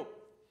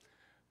Europe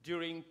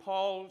during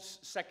Paul's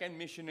second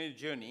missionary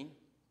journey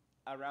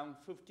around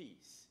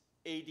 50s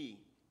AD.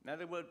 In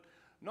other words,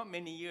 not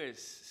many years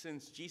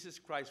since Jesus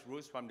Christ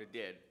rose from the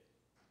dead.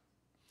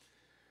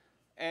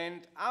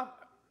 And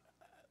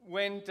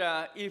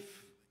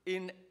if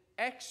in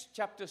Acts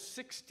chapter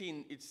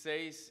 16 it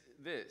says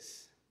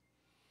this: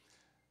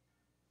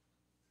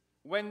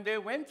 when they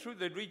went through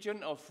the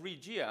region of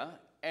Phrygia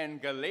and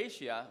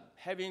Galatia,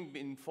 having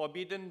been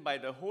forbidden by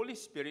the Holy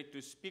Spirit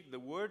to speak the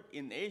word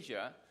in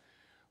Asia,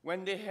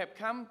 when they had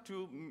come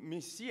to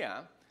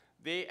Mysia,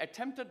 they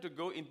attempted to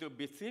go into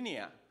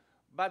Bithynia,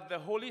 but the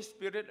Holy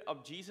Spirit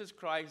of Jesus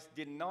Christ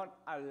did not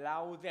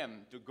allow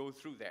them to go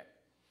through that.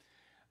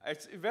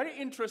 It's very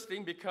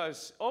interesting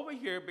because over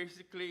here,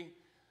 basically,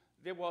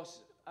 there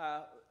was,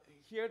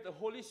 here the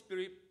Holy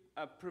Spirit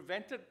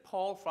prevented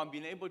Paul from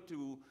being able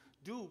to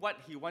do what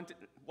he wanted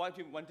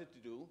to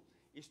do,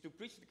 is to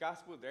preach the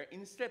gospel there.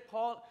 Instead,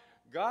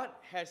 God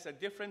has a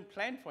different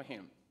plan for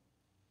him.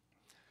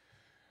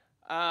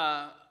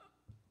 And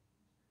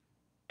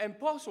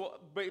Paul, so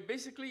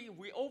basically,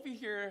 we over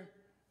here,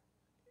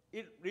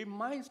 it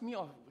reminds me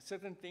of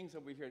certain things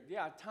over here.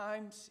 There are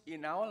times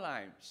in our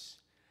lives,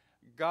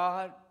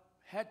 God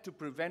had to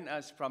prevent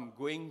us from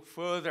going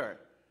further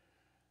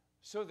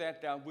so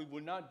that we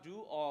will not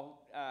do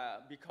all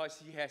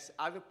because He has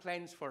other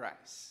plans for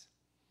us.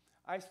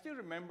 I still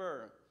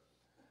remember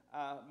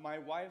my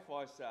wife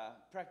was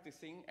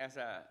practicing as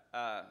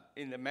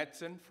in the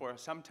medicine for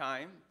some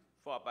time,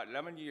 for about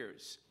 11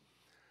 years.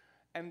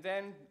 And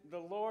then the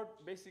Lord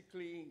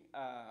basically,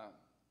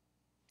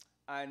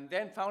 and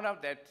then found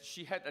out that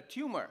she had a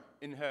tumor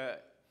in her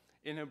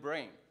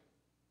brain.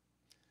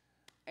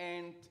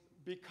 And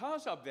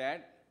because of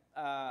that,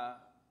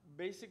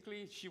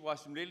 basically she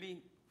was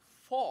really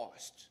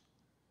forced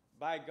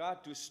by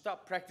God to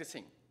stop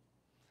practicing.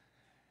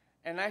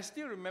 And I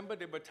still remember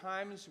there were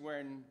times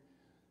when,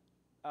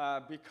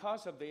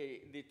 because of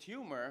the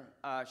tumor,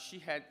 she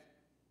had,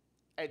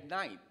 at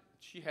night,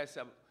 she has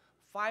a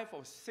 5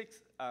 or 6,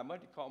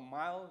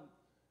 mild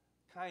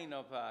kind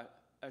of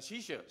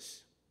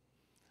seizures.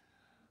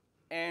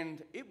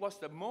 And it was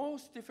the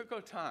most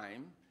difficult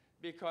time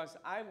because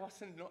I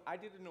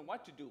didn't know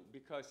what to do,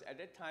 because at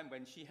that time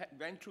when she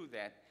went through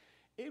that,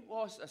 it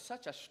was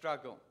such a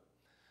struggle.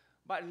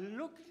 But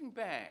looking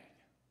back,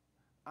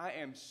 I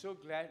am so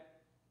glad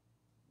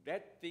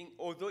that thing,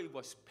 although it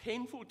was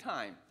painful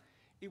time,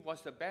 it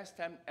was the best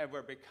time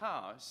ever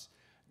because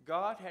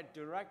God had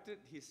directed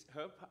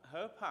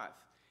her path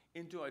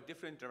into a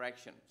different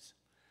directions.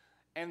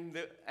 And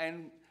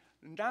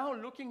now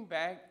looking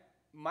back,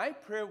 my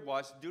prayer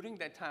was during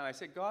that time, I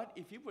said, God,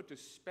 if you were to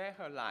spare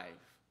her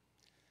life,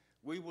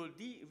 we will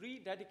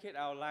rededicate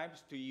our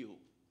lives to you,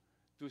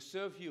 to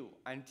serve you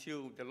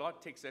until the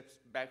Lord takes us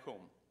back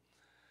home.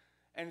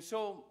 And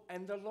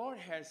the Lord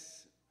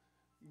has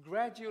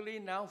gradually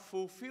now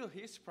fulfilled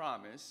His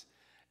promise,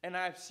 and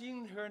I've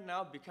seen her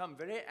now become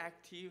very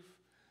active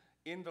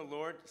in the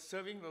Lord,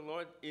 serving the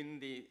Lord in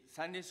the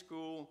Sunday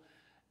school,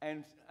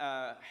 and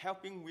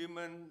helping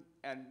women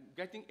and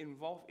getting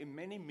involved in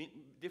many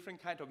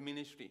different kinds of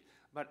ministry.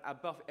 But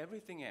above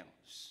everything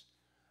else,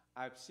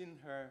 I've seen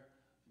her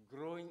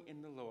growing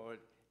in the Lord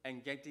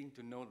and getting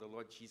to know the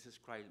Lord Jesus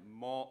Christ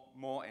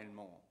more and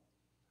more.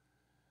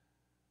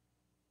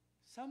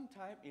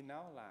 Sometime in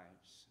our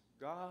lives,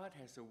 God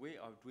has a way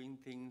of doing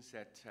things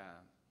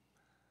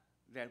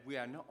that we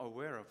are not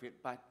aware of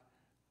it, but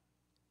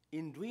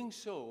in doing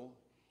so,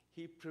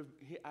 He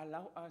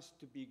allows us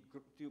to be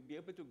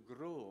able to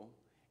grow,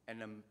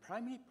 and the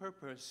primary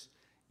purpose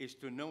is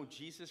to know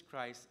Jesus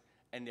Christ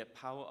and the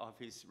power of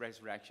His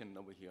resurrection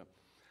over here.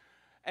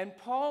 And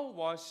Paul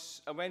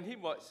was,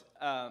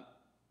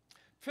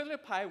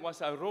 Philippi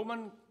was a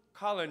Roman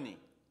colony.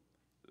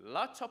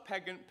 Lots of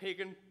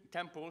pagan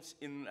temples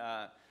in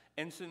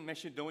ancient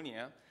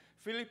Macedonia.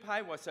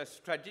 Philippi was a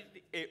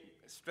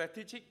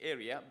strategic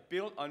area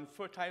built on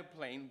fertile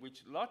plain,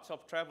 which lots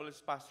of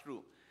travelers passed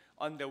through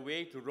on their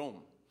way to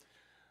Rome.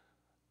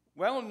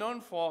 Well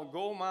known for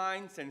gold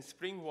mines and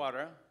spring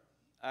water,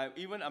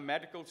 even a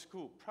medical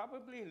school.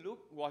 Probably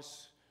Luke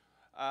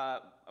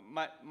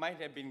might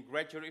have been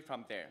graduated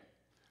from there.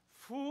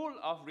 Full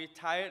of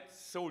retired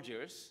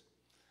soldiers,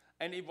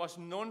 and it was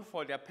known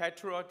for their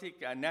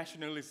patriotic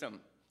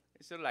nationalism.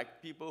 So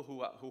like people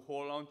who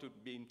hold on to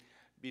be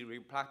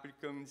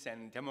Republicans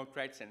and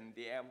Democrats, and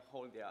they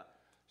hold their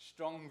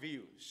strong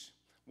views.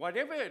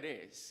 Whatever it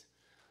is,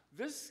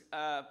 this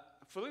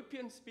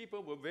Philippians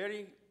people were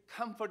very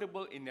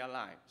comfortable in their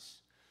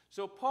lives.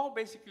 So Paul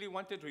basically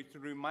wanted to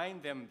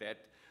remind them that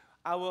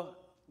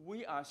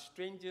we are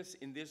strangers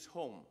in this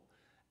home,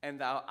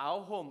 and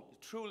our home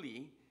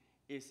truly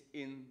is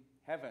in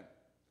heaven.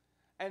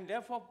 And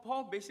therefore,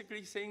 Paul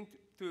basically saying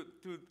to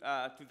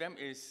them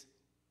is,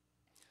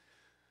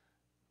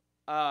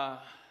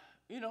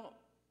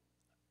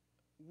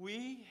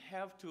 we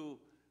have to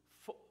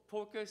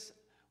focus,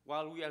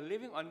 while we are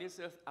living on this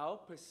earth, our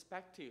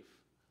perspective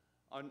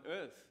on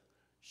earth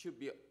should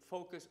be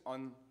focused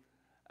on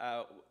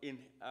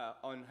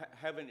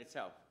heaven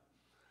itself.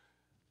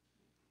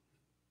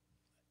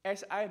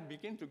 As I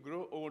begin to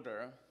grow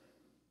older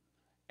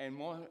and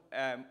more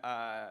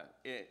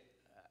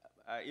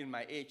in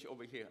my age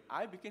over here,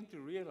 I begin to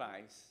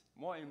realize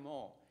more and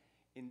more,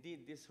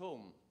 indeed, this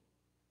home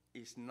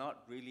is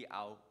not really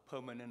our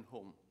permanent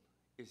home.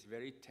 It's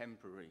very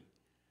temporary.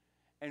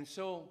 And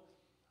so,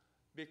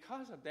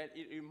 because of that,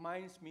 it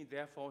reminds me,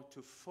 therefore,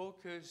 to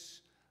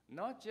focus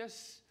not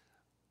just,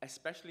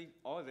 especially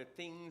all the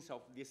things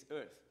of this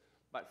earth,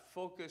 but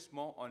focus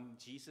more on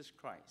Jesus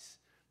Christ,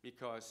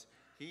 because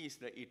He is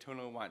the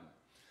eternal one.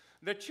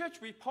 The church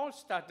Paul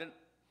started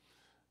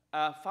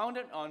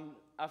founded on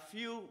a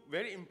few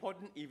very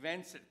important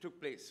events that took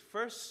place.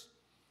 First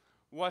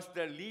was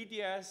the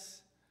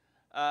Lydia's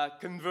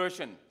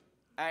conversion.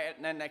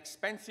 An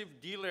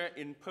expensive dealer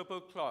in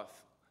purple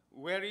cloth,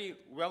 very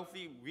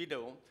wealthy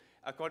widow,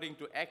 according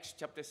to Acts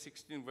chapter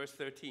 16, verse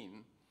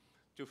 13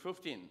 to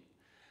 15.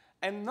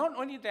 And not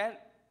only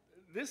that,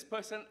 this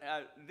person,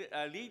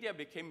 Lydia,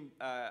 became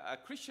a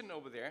Christian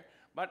over there,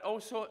 but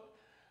also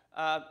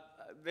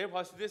there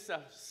was this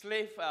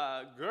slave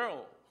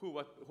girl who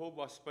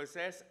was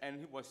possessed,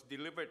 and who was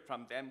delivered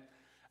from them,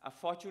 a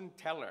fortune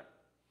teller.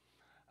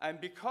 And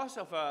because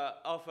of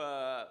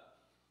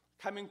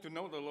coming to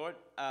know the Lord,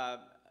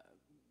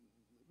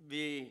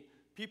 the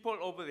people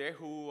over there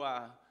who,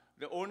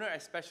 the owner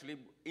especially,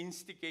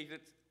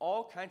 instigated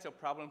all kinds of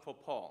problems for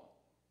Paul.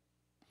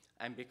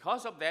 And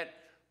because of that,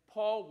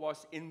 Paul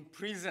was in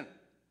prison,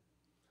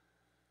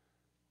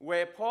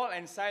 where Paul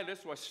and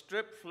Silas were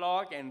stripped,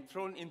 flogged, and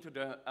thrown into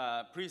the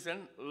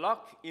prison,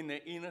 locked in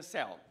the inner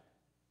cell.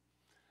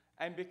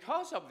 And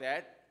because of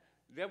that,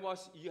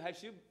 as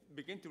you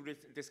begin to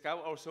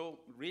discover, also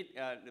read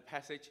the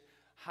passage,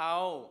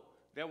 how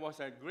there was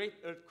a great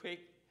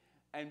earthquake,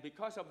 and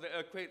because of the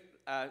earthquake,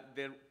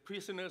 the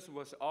prisoners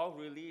was all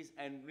released,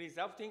 and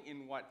resulting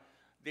in what?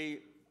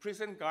 The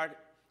prison guard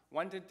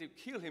wanted to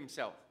kill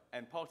himself.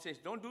 And Paul says,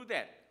 don't do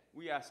that.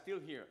 We are still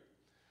here.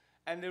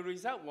 And the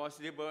result was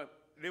they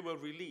were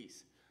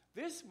released.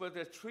 These were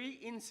the three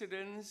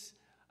events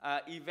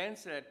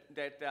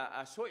that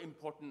are so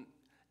important,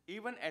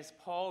 even as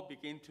Paul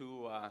began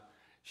to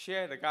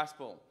share the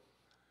gospel.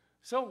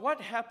 So what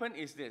happened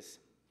is this.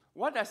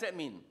 What does that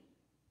mean?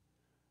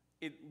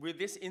 With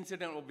this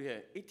incident over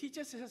here, it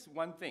teaches us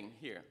one thing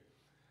here.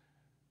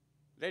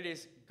 That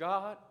is,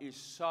 God is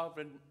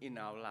sovereign in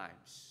our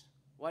lives.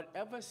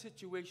 Whatever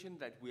situation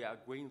that we are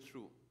going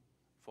through,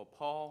 for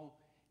Paul,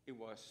 it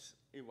was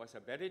a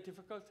very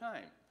difficult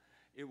time.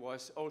 It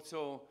was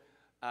also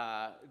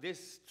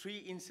these three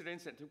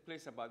incidents that took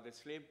place about the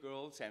slave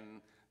girls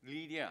and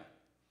Lydia.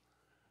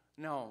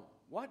 Now,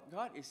 what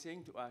God is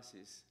saying to us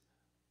is,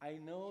 I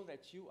know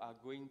that you are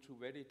going through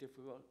a very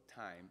difficult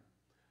time.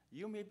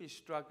 You may be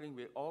struggling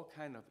with all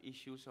kinds of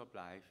issues of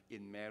life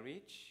in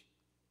marriage,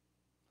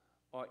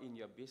 or in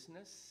your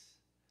business,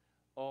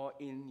 or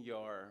in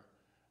your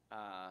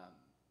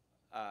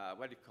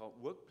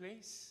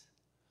workplace,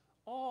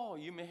 or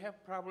you may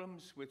have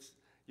problems with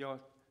your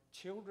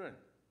children.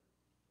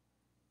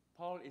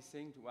 Paul is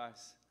saying to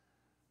us,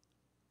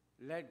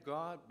 let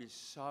God be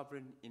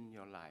sovereign in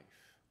your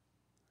life,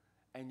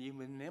 and you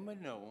will never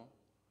know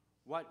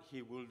what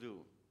He will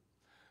do.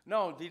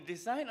 Now, the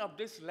design of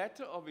this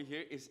letter over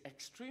here is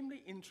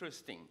extremely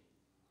interesting.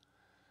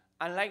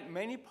 Unlike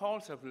many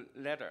Paul's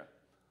letter,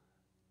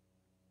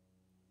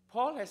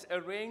 Paul has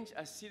arranged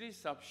a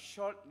series of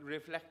short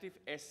reflective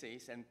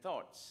essays and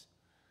thoughts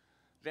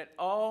that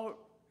all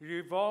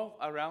revolve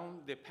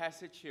around the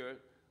passage here,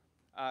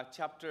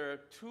 chapter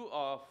 2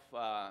 of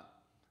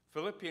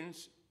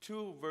Philippians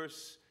 2,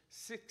 verse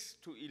 6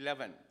 to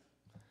 11.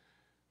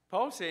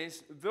 Paul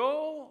says,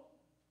 though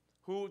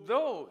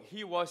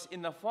he was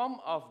in the form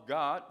of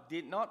God,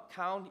 did not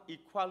count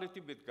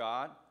equality with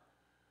God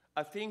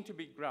a thing to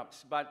be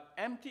grasped, but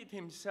emptied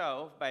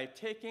himself by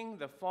taking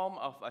the form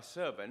of a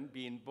servant,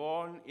 being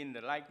born in the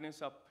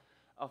likeness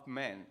of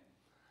man.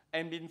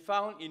 And being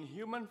found in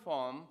human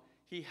form,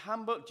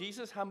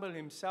 Jesus humbled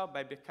himself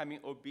by becoming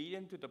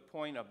obedient to the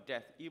point of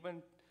death,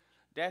 even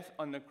death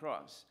on the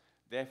cross.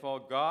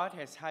 Therefore, God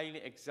has highly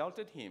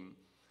exalted him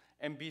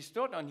and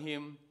bestowed on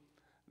him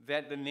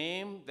that the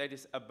name that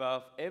is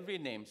above every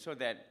name, so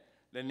that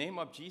the name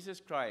of Jesus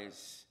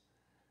Christ,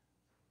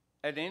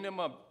 at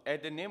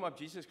the name of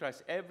Jesus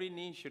Christ, every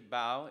knee should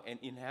bow, and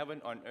in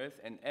heaven, on earth,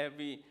 and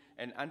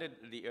under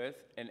the earth,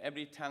 and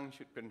every tongue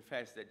should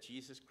confess that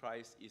Jesus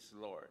Christ is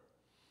Lord.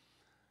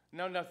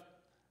 Now,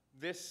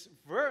 this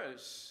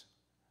verse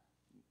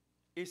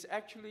is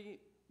actually,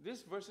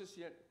 this verse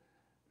here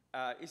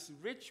is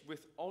rich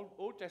with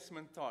Old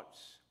Testament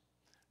thoughts.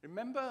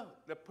 Remember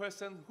the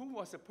person who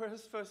was the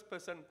first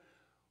person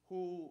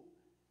who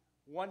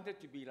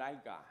wanted to be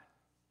like God?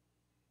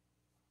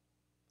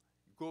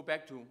 Go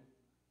back to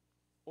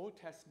Old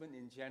Testament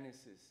in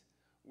Genesis,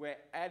 where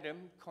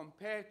Adam,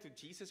 compared to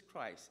Jesus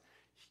Christ,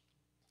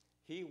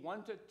 he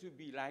wanted to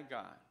be like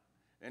God.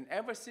 And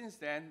ever since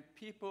then,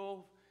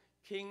 people,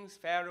 kings,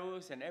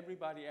 pharaohs, and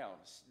everybody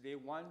else, they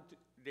want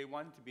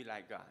to be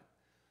like God.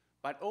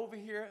 But over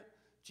here,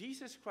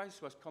 Jesus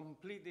Christ was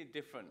completely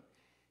different.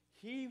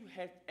 He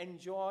had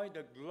enjoyed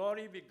the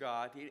glory of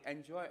God. He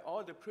enjoyed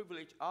all the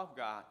privilege of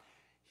God.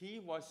 He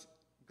was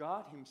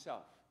God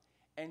himself.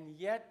 And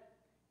yet,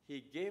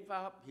 he gave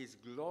up his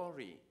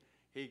glory.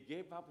 He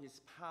gave up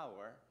his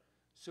power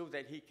so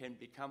that he can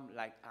become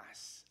like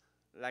us,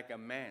 like a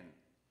man,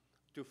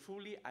 to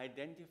fully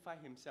identify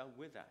himself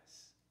with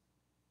us.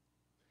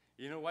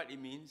 You know what it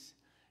means?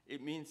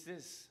 It means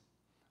this,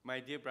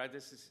 my dear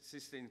brothers and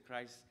sisters in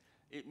Christ.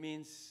 It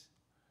means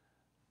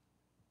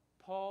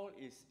Paul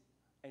is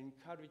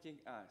encouraging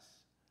us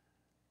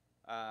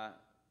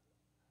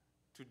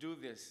to do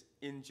this.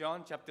 In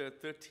John chapter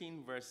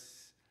 13,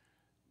 verse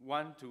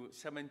 1 to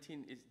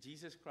 17,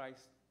 Jesus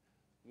Christ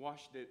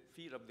washed the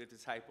feet of the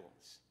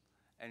disciples.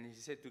 And he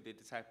said to the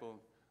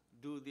disciple,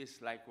 do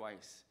this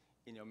likewise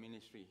in your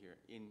ministry here,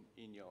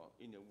 in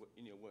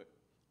your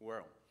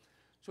world.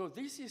 So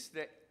this is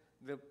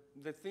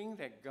the thing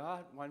that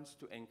God wants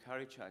to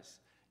encourage us.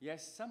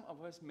 Yes, some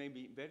of us may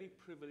be very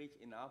privileged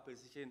in our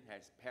position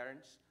as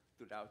parents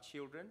to our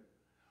children,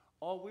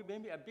 or we may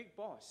be a big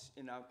boss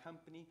in our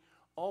company,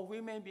 or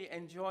we may be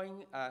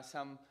enjoying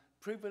some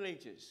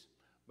privileges.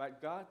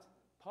 But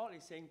Paul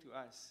is saying to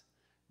us,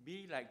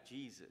 be like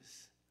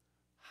Jesus.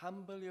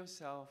 Humble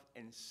yourself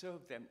and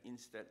serve them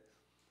instead.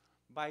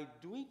 By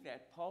doing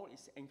that, Paul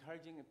is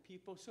encouraging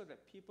people so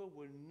that people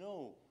will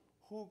know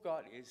who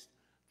God is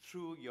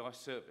through your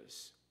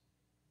service.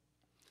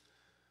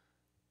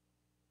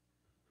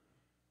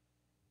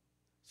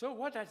 So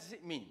what does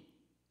it mean?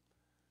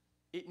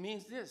 It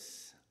means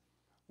this.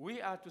 We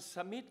are to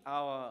submit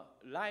our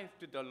life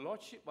to the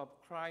Lordship of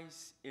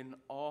Christ in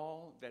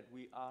all that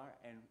we are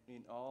and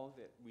in all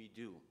that we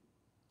do.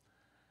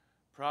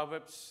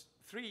 Proverbs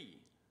 3,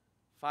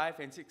 5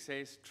 and 6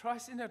 says,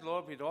 trust in the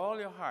Lord with all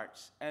your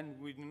hearts and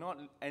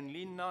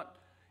lean not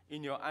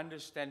in your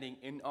understanding.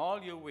 In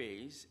all your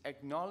ways,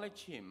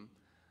 acknowledge him,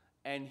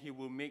 and he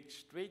will make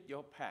straight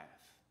your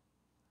path.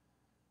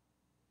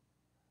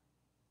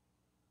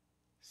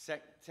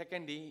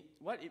 Secondly,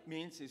 what it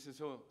means is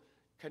to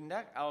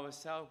conduct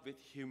ourselves with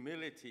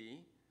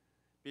humility,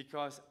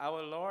 because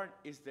our Lord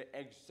is the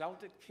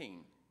exalted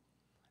King,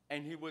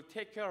 and he will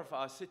take care of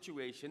our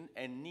situation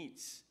and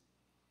needs.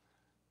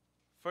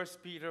 1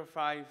 Peter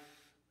 5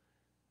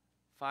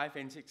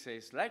 and 6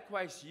 says,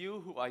 likewise, you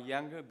who are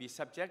younger, be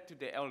subject to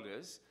the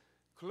elders.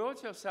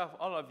 Clothe yourself,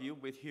 all of you,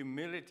 with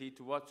humility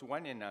towards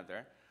one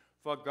another,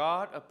 for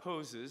God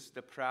opposes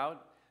the proud,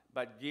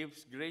 but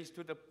gives grace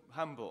to the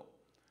humble.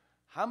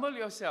 Humble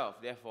yourself,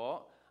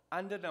 therefore,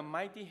 under the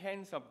mighty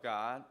hands of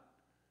God,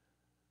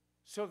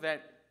 so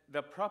that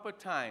the proper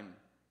time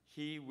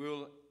he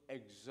will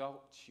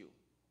exalt you.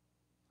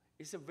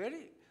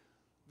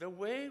 The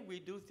way we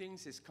do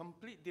things is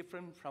completely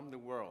different from the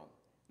world.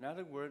 In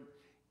other words,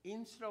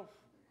 instead of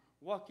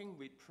walking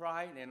with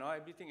pride and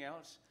everything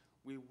else,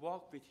 we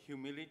walk with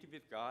humility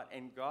with God,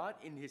 and God,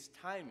 in his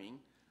timing,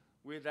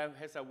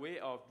 has a way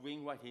of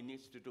doing what he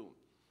needs to do.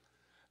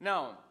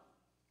 Now,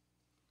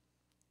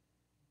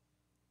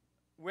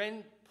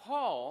 when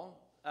Paul,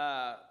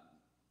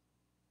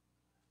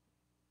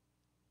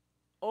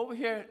 over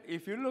here,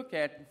 if you look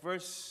at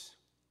verse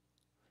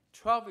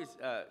 12,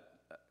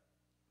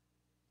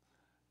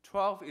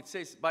 it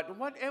says, but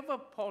whatever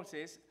Paul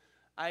says,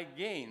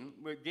 gain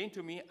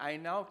to me, I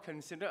now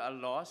consider a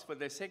loss for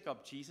the sake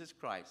of Jesus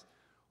Christ,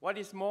 What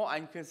is more, I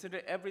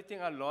consider everything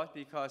a loss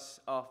because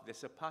of the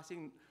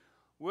surpassing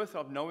worth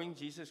of knowing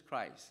Jesus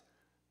Christ,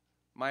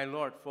 my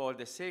Lord. For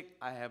the sake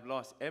I have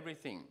lost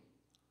everything.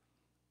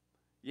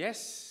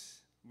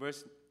 Yes,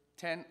 verse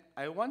 10,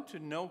 I want to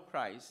know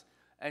Christ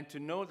and to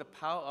know the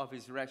power of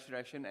his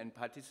resurrection and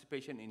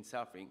participation in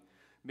suffering,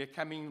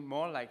 becoming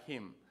more like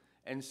him,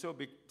 and so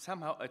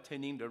somehow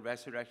attaining the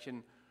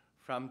resurrection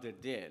from the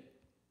dead.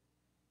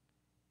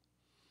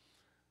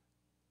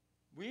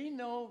 We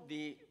know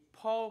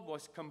Paul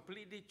was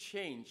completely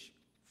changed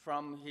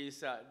from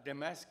his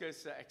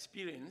Damascus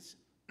experience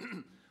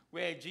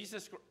where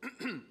Jesus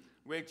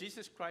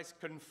Christ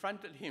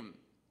confronted him.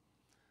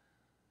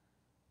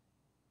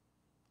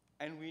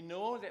 And we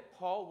know that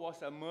Paul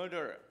was a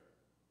murderer,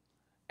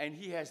 and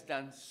he has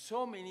done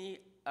so many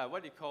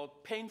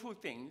painful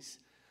things,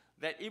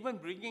 that even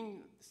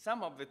bringing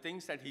some of the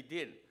things that he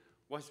did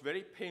was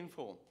very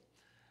painful.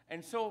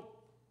 And so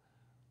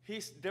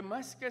his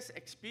Damascus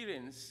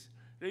experience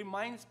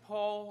reminds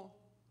Paul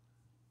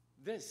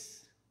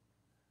this: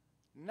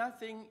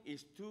 nothing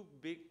is too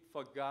big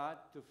for God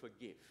to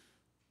forgive.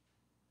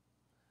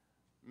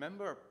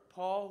 Remember,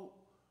 Paul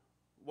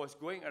was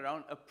going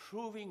around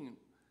approving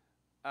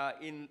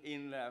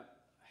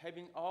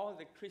having all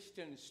the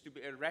Christians to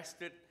be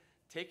arrested,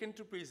 taken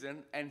to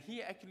prison, and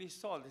he actually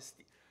saw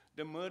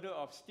the murder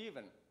of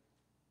Stephen.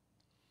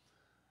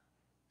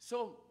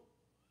 So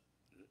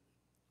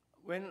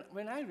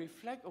when I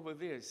reflect over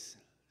this,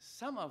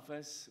 some of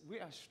us,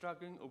 we are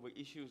struggling over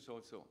issues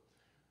also.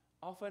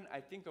 Often I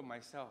think of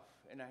myself,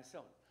 and I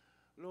thought,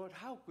 Lord,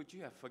 how could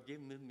you have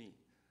forgiven me?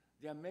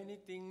 There are many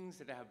things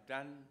that I have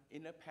done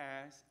in the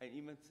past, and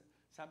even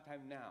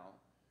sometime now,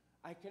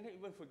 I cannot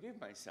even forgive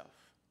myself.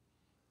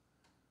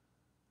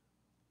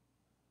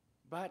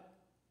 But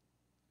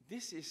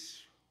this is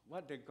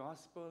what the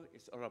gospel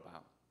is all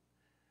about.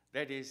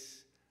 That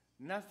is,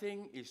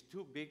 nothing is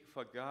too big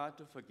for God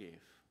to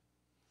forgive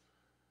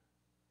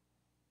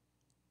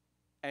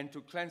and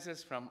to cleanse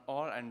us from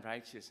all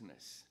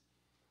unrighteousness.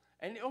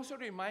 And it also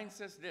reminds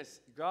us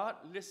this: God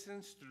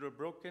listens to the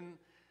broken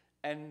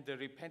and the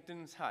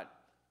repentant heart,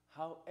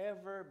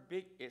 however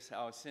big is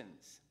our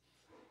sins.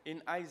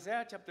 In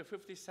Isaiah chapter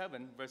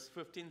 57, verse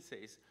 15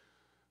 says,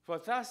 For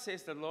thus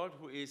says the Lord,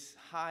 who is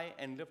high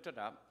and lifted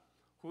up,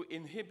 who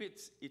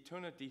inhabits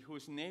eternity,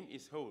 whose name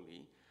is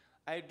holy.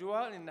 I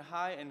dwell in the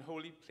high and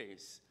holy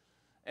place,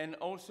 and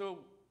also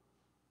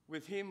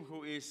with him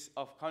who is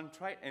of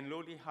contrite and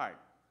lowly heart,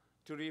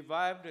 to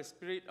revive the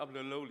spirit of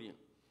the lowly,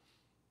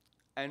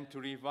 and to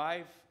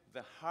revive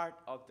the heart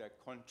of the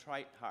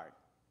contrite heart.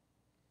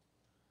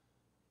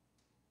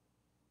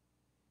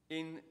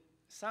 In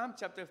Psalm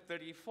chapter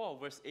 34,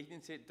 verse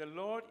 18 says, The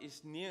Lord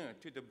is near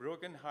to the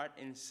broken heart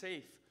and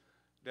save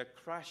the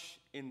crushed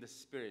in the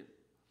spirit.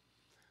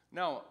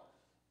 Now,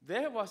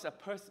 there was a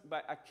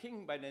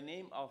king by the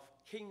name of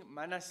King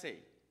Manasseh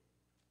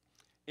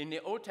in the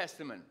Old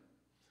Testament.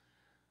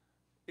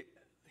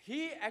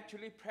 He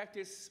actually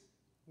practiced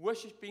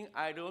worshiping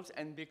idols,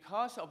 and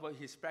because of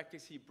his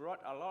practice, he brought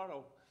a lot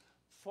of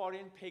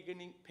foreign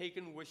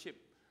pagan worship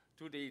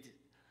to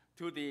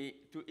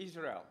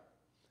Israel.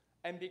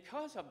 And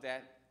because of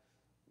that,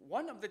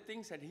 one of the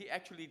things that he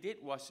actually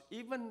did was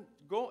even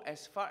go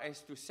as far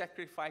as to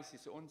sacrifice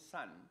his own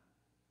son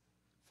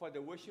for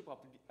the worship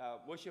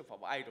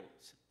of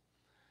idols.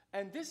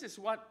 And this is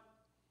what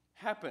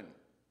happened.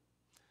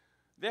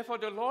 Therefore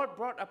the Lord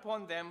brought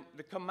upon them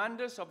the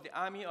commanders of the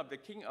army of the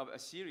king of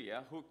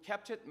Assyria, who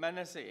captured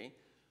Manasseh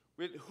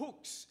with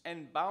hooks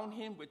and bound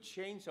him with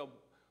chains of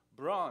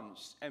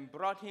bronze and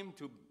brought him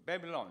to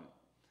Babylon.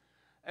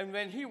 And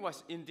when he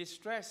was in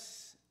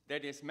distress,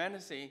 that is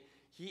Manasseh,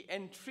 he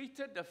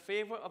entreated the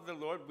favor of the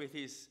Lord with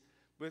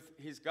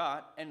his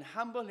God, and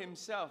humbled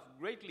himself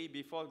greatly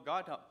before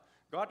God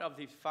of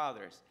his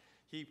fathers.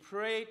 He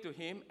prayed to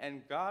him,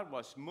 and God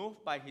was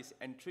moved by his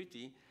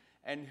entreaty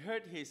and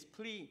heard his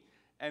plea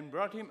and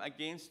brought him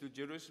again to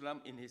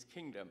Jerusalem in his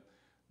kingdom.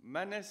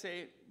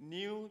 Manasseh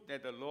knew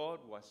that the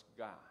Lord was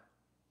God.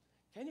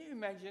 Can you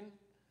imagine?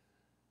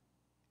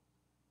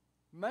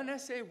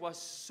 Manasseh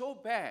was so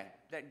bad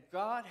that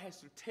God has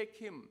to take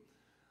him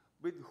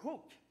with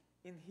hook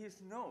in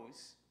his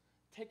nose,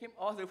 take him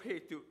all the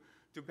way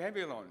to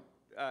Babylon,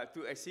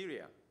 to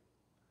Assyria.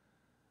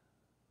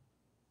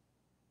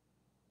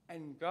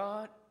 And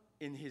God,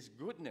 in his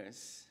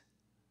goodness,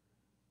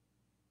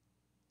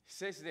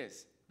 says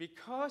this: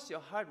 because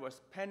your heart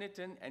was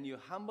penitent and you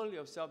humbled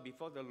yourself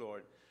before the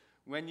Lord,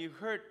 when you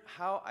heard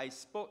how I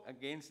spoke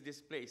against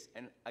this place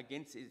and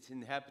against its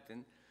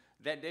inhabitant,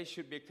 that they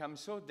should become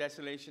so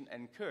desolation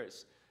and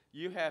curse,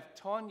 you have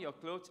torn your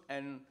clothes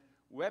and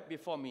wept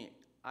before me.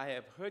 I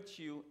have heard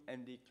you,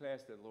 and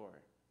declares the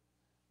Lord.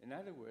 In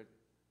other words,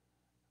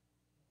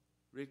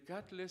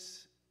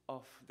 regardless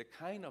of the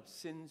kind of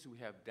sins we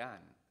have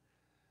done,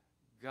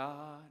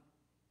 God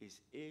is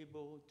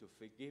able to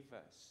forgive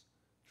us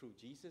through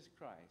Jesus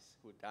Christ,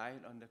 who died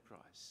on the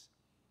cross.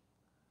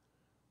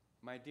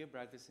 My dear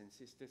brothers and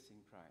sisters in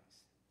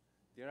Christ,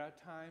 there are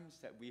times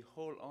that we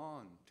hold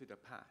on to the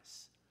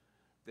past.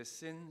 the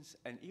sins,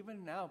 and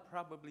even now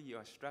probably you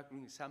are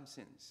struggling with some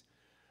sins.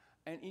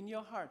 And in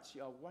your hearts,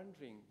 you are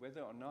wondering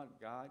whether or not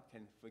God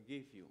can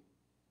forgive you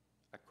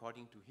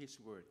according to his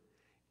word.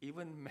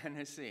 Even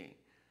Manasseh,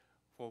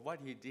 for what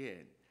he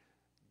did,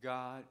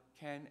 God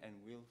can and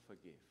will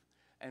forgive.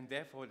 And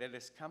therefore, let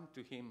us come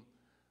to him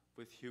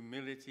with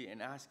humility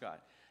and ask God.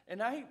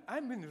 And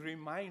I've been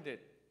reminded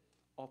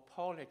of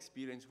Paul's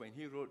experience when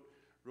he wrote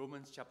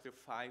Romans chapter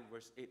 5,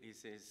 verse 8. He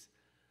says,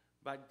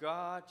 "But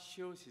God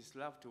shows his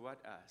love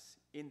toward us,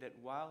 in that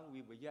while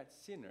we were yet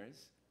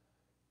sinners,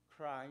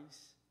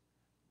 Christ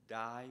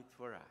died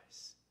for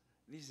us."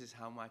 This is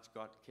how much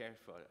God cares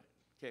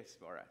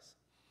for us.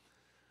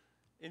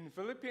 In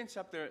Philippians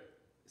chapter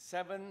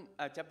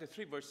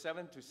 3, verse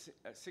 7 to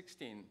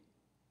 16,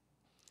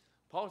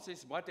 Paul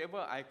says, "Whatever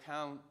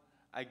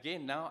I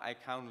gain now, I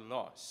count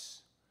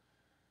loss."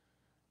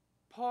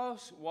 Paul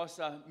was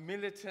a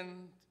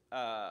militant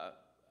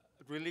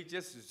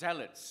religious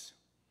zealot,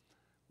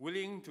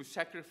 willing to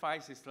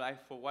sacrifice his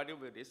life for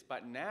whatever it is.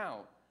 But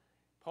now,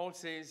 Paul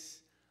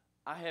says,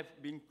 "I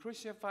have been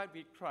crucified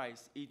with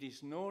Christ. It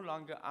is no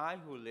longer I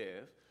who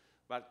live,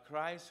 but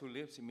Christ who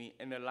lives in me.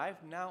 And the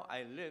life now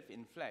I live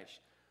in flesh,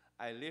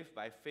 I live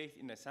by faith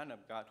in the Son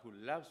of God who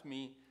loves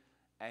me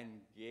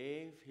and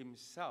gave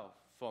himself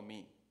for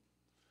me."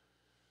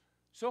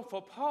 So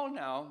for Paul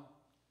now,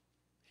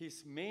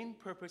 his main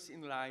purpose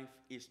in life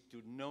is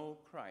to know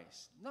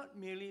Christ. Not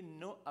merely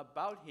know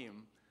about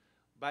him,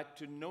 but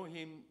to know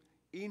him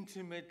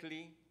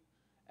intimately,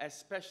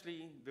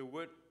 especially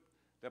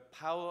the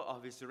power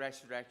of his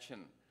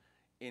resurrection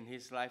in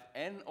his life,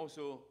 and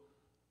also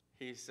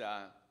his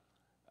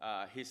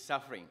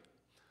suffering.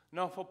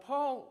 Now, for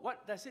Paul,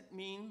 what does it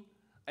mean,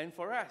 and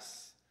for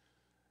us,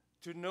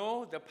 to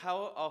know the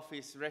power of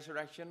his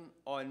resurrection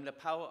and the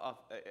power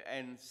of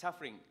and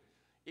suffering?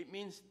 It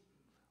means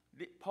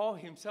Paul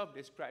himself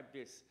described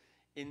this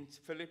in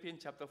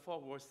Philippians chapter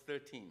 4, verse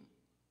 13.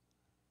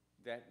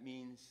 That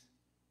means,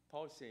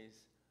 Paul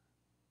says,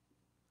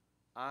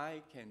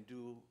 "I can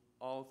do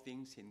all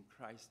things in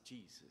Christ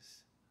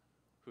Jesus,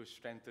 who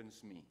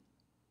strengthens me."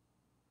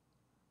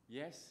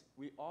 Yes,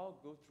 we all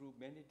go through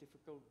many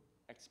difficult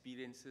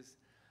experiences,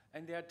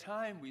 and there are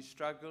times we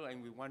struggle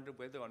and we wonder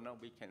whether or not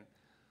we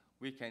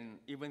can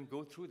even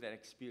go through that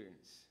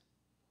experience.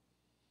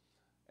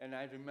 And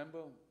I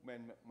remember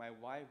when my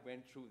wife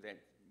went through that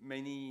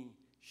many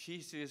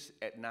seizures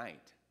at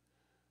night.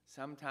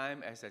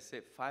 Sometimes, as I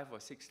said, 5 or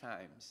 6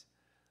 times.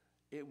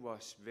 It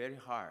was very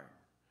hard.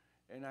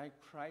 And I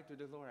cried to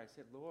the Lord. I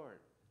said,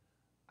 "Lord,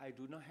 I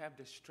do not have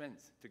the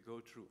strength to go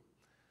through."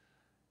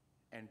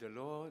 And the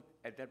Lord,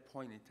 at that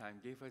point in time,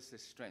 gave us the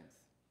strength.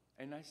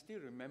 And I still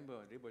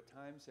remember there were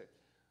times that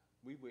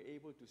we were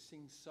able to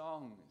sing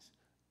songs.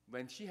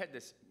 When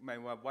my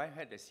wife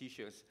had the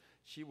seizures,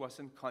 she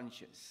wasn't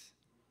conscious.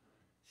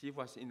 She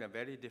was in a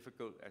very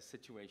difficult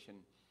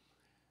situation.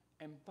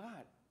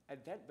 But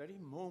at that very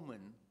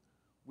moment,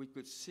 we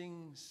could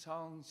sing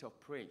songs of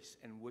praise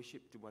and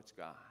worship towards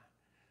God.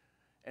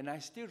 And I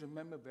still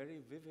remember very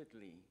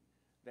vividly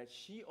that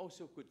she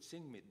also could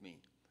sing with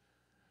me.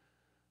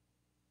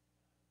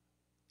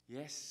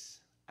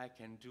 Yes, I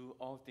can do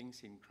all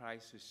things in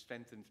Christ who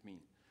strengthens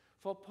me.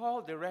 For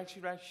Paul, the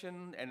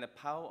resurrection and the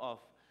power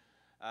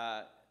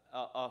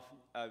of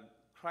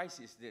Christ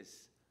is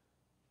this.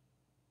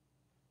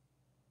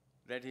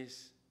 That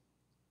is,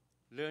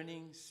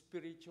 learning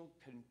spiritual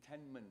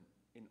contentment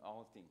in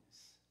all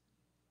things.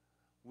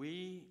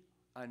 We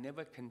are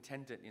never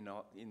contented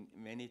in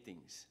many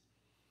things.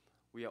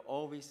 We are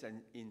always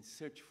in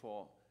search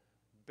for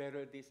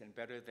better this and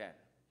better that.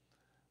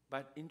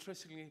 But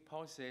interestingly,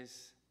 Paul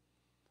says,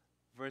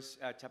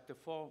 chapter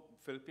 4,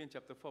 Philippians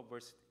chapter 4,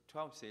 verse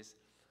 12 says,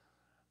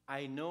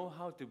 "I know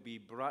how to be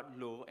brought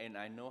low, and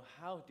I know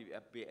how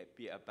to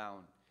be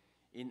abound.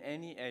 In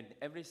any and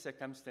every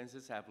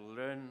circumstances, I have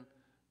learned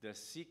the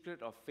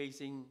secret of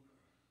facing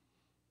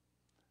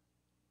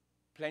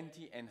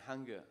plenty and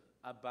hunger,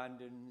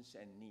 abundance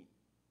and need."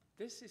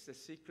 This is the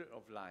secret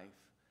of life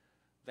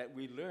that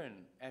we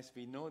learn as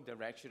we know the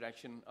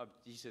resurrection of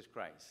Jesus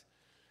Christ.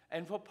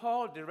 And for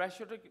Paul, the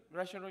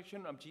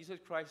resurrection of Jesus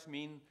Christ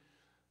means,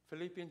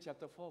 Philippians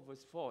chapter 4,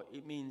 verse 4,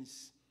 it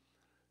means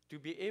to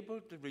be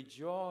able to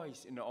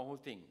rejoice in all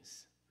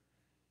things,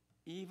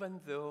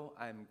 even though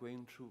I'm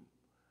going through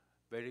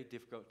very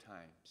difficult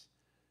times,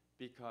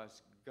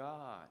 because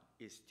God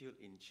is still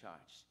in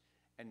charge,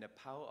 and the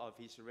power of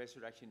his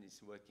resurrection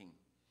is working.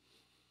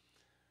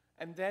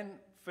 And then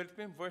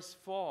Philippians verse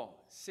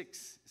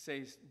 4:6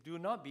 says, "Do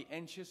not be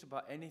anxious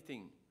about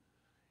anything.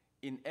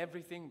 In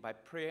everything, by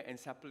prayer and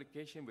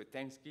supplication with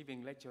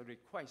thanksgiving, let your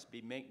requests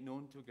be made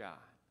known to God."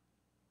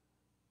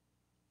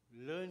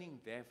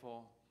 Learning,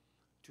 therefore,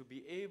 to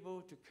be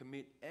able to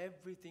commit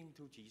everything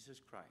to Jesus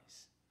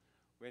Christ.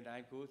 When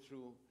I go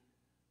through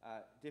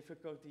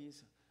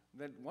difficulties,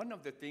 that one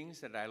of the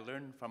things that I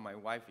learned from my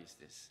wife is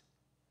this.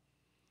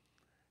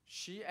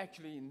 She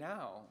actually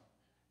now,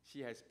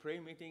 she has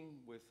prayer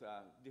meeting with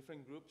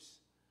different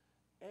groups.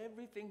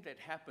 Everything that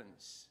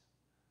happens,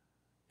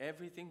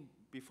 everything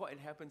before it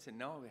happens and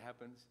now it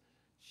happens,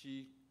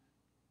 she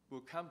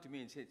will come to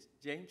me and say,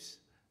 James,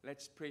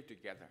 let's pray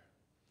together.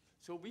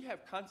 So we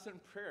have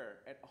constant prayer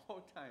at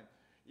all times,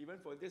 even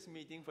for this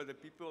meeting, for the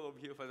people over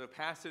here, for the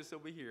pastors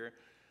over here,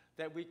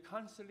 that we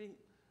constantly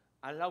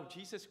allow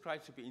Jesus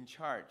Christ to be in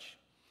charge.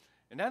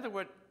 In other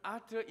words,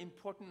 utter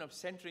importance of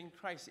centering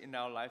Christ in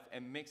our life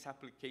and makes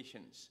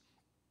applications.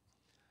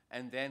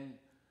 And then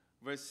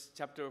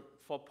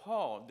for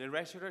Paul, the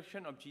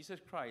resurrection of Jesus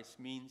Christ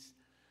means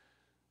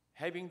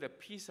having the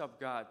peace of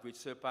God which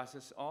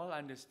surpasses all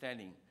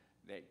understanding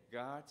that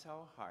guards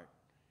our heart.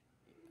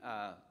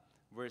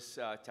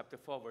 Chapter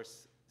 4,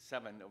 verse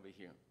 7 over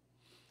here.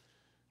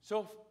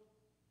 So,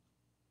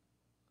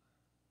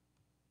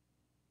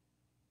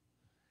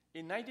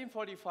 in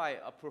 1945,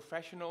 a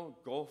professional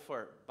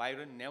golfer,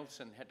 Byron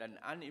Nelson, had an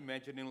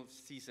unimaginable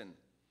season.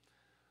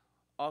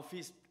 Of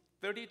his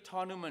 30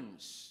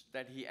 tournaments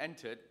that he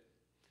entered,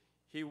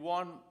 he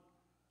won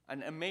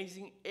an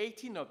amazing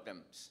 18 of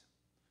them,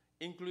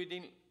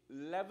 including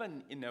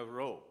 11 in a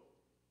row.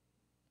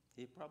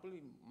 He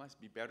probably must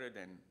be better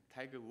than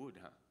Tiger Woods,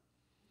 huh?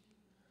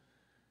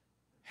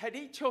 Had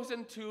he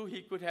chosen to,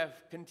 he could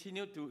have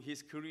continued to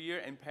his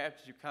career and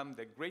perhaps become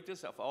the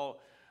greatest of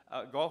all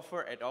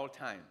golfer at all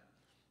time.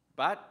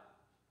 But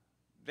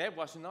that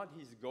was not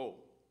his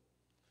goal.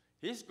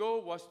 His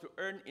goal was to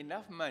earn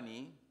enough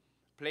money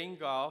playing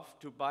golf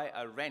to buy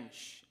a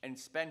ranch and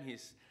spend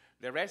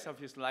the rest of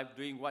his life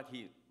doing what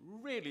he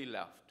really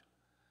loved.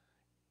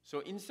 So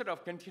instead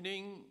of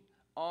continuing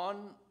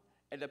on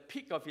at the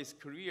peak of his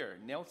career,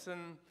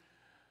 Nelson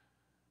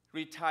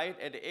retired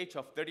at the age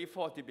of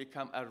 34 to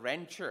become a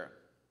rancher.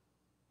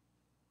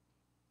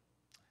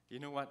 You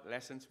know what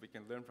lessons we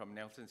can learn from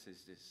Nelson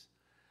is this.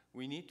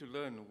 We need to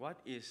learn what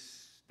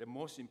is the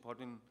most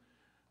important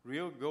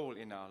real goal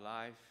in our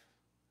life,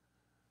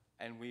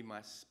 and we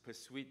must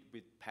pursue it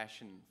with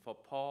passion. For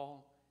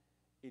Paul,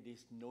 it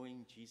is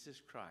knowing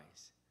Jesus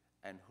Christ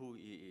and who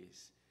he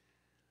is.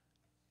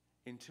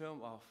 In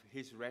terms of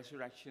his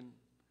resurrection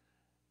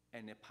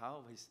and the power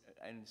of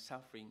and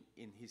suffering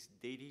in his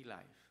daily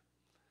life.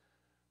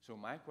 So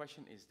my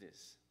question is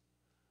this.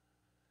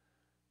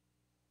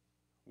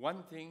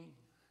 One thing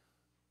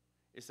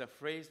is a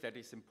phrase that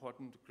is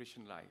important to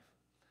Christian life.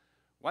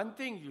 One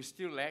thing you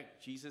still lack,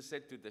 Jesus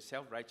said to the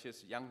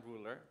self-righteous young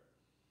ruler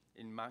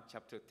in Mark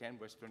chapter 10,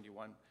 verse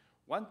 21.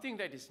 One thing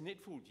that is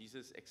needful,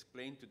 Jesus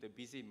explained to the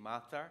busy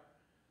Martha.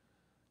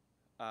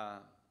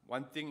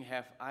 One thing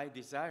have I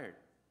desired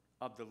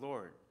of the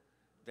Lord,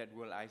 that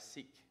will I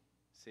seek,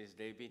 says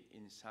David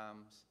in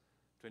Psalms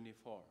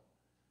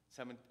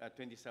 27,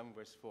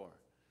 verse 4.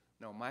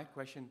 Now, my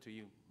question to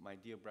you, my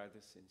dear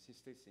brothers and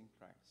sisters in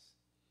Christ,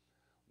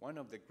 one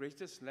of the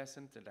greatest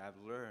lessons that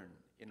I've learned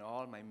in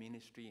all my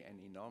ministry and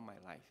in all my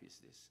life is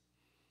this.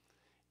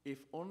 If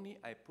only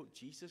I put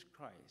Jesus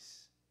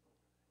Christ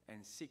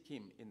and seek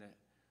him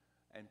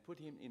and put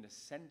him in the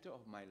center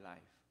of my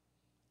life,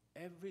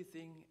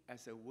 everything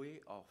as a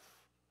way of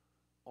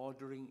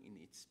ordering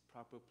in its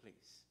proper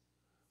place,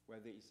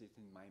 whether it's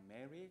in my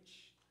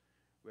marriage,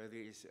 whether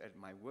it's at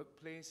my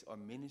workplace or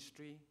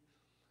ministry,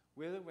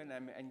 whether when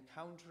I'm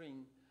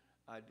encountering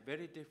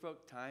very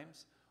difficult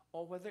times,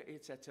 or whether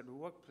it's at the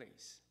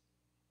workplace.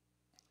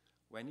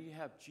 When you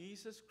have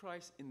Jesus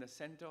Christ in the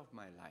center of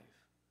my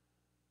life,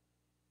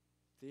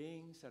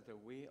 things are the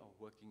way of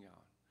working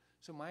out.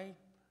 So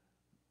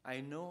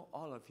I know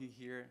all of you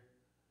here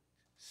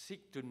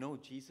seek to know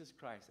Jesus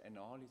Christ and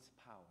all his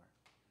power.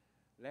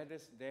 Let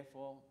us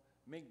therefore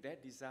make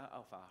that desire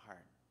of our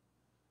heart,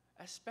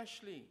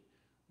 especially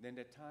in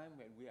the time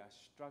when we are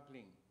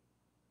struggling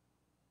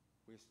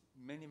with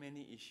many,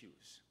 many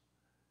issues.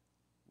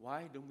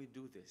 Why don't we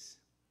do this?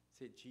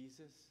 Say,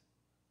 Jesus,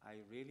 I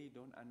really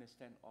don't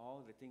understand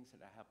all the things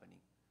that are happening,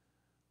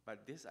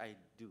 but this I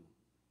do.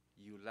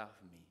 You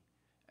love me.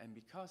 And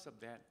because of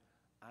that,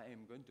 I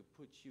am going to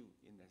put you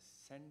in the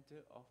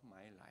center of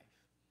my life.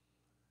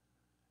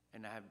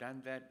 And I have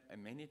done that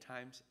many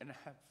times, and I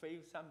have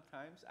failed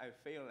sometimes. I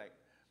fail like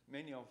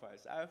many of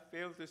us. I have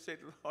failed to say,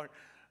 Lord,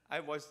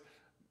 I was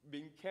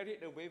being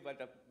carried away by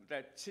the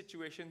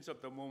situations of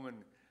the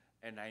moment,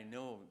 and I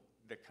know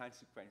the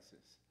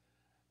consequences.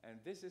 And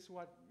this is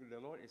what the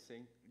Lord is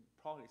saying,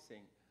 Paul is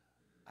saying,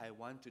 I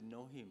want to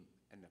know him,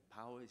 and the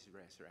power is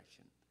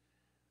resurrection.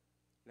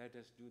 Let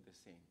us do the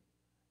same,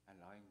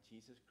 allowing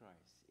Jesus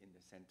Christ in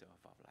the center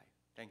of our life.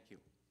 Thank you.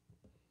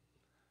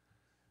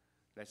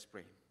 Let's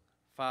pray.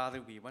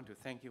 Father, we want to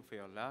thank you for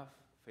your love,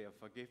 for your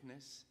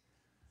forgiveness,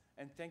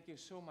 and thank you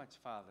so much,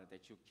 Father,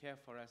 that you care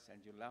for us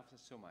and you love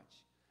us so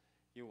much.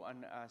 You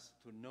want us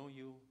to know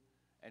you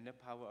and the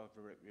power of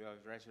your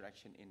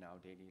resurrection in our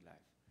daily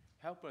life.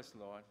 Help us,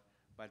 Lord,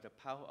 by the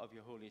power of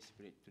your Holy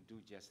Spirit to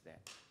do just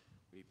that.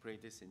 We pray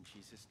this in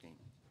Jesus' name.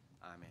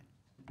 Amen.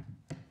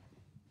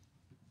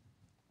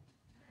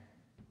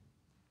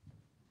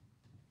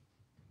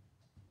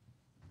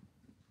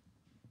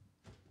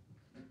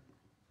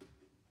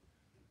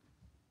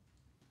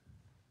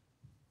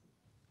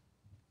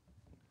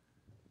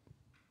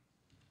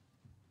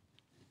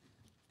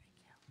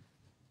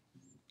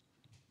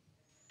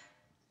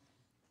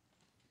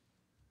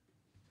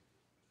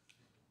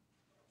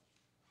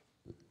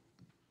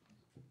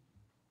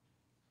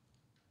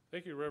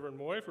 Thank you, Reverend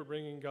Moi, for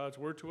bringing God's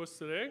Word to us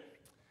today.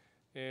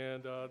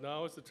 And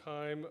now is the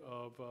time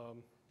of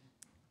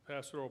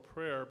pastoral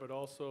prayer, but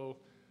also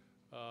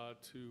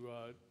to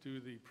do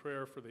the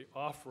prayer for the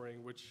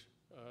offering, which,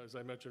 as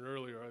I mentioned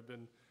earlier, I've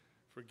been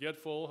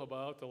forgetful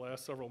about the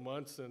last several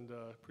months, and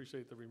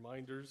appreciate the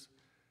reminders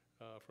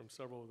from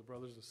several of the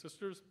brothers and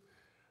sisters.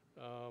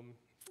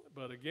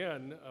 But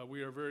again,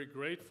 we are very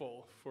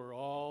grateful for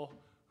all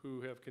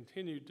who have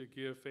continued to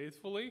give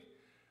faithfully.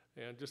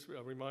 And just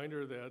a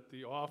reminder that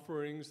the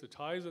offerings, the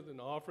tithes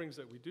and offerings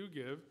that we do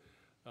give,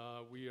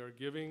 we are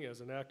giving as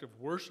an act of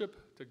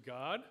worship to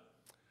God.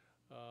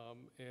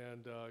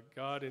 And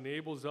God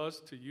enables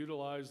us to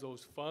utilize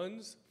those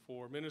funds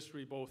for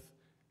ministry both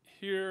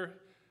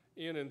here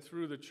in and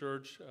through the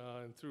church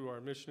and through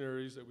our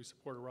missionaries that we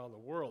support around the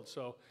world.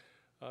 So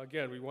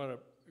again, we want to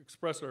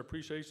express our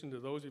appreciation to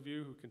those of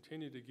you who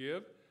continue to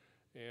give.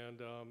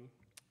 And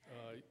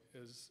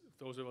as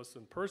those of us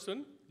in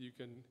person, you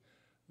can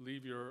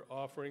leave your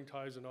offering,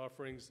 tithes and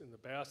offerings in the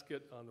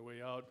basket on the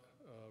way out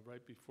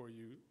right before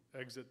you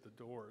exit the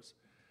doors.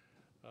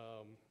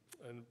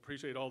 And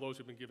appreciate all those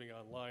who've been giving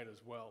online as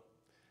well.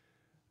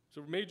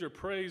 So major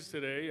praise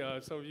today.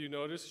 Some of you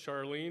noticed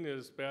Charlene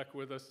is back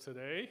with us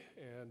today,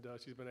 and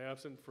she's been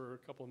absent for a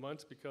couple of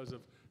months because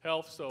of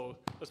health. So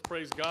let's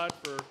praise God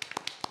for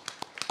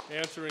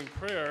answering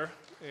prayer.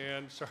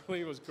 And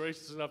Charlene was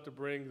gracious enough to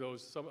bring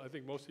those, I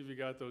think most of you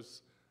got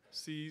those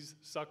C's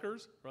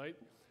suckers, right?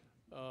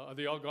 Are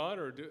they all gone,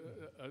 or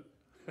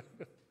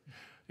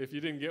if you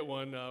didn't get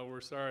one,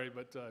 we're sorry.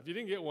 But if you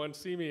didn't get one,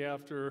 see me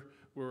after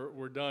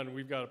we're done.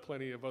 We've got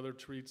plenty of other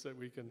treats that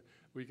we can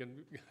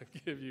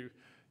give you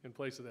in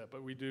place of that.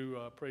 But we do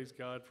praise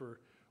God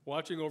for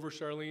watching over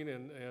Charlene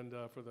and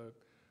for the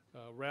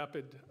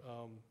rapid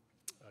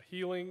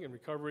healing and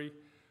recovery.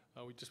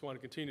 We just want to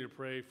continue to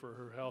pray for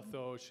her health,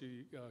 though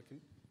she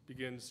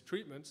begins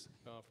treatments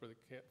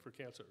for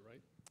cancer,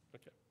 right?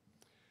 Okay.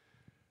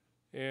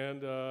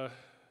 And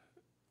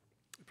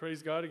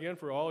praise God again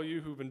for all of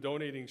you who've been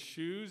donating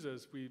shoes.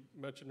 As we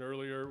mentioned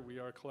earlier, we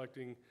are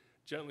collecting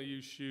gently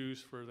used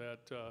shoes for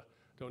that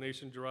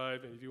donation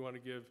drive. And if you want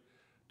to give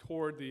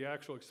toward the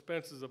actual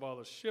expenses of all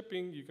the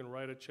shipping, you can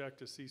write a check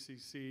to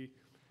CCC,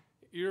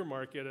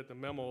 earmark it at the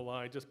memo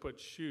line, just put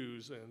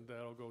shoes, and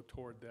that'll go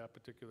toward that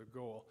particular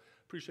goal.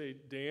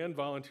 Appreciate Dan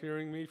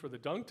volunteering me for the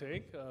dunk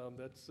tank.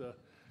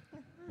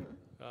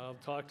 I'll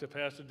talk to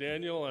Pastor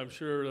Daniel. I'm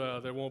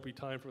sure there won't be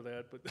time for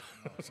that, but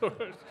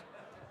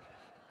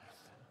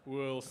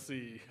we'll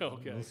see.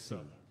 Okay. We'll see.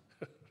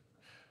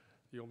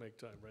 You'll make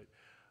time, right?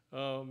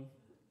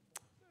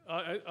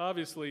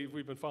 Obviously,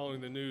 we've been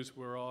following the news.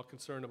 We're all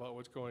concerned about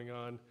what's going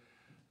on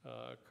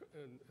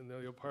in the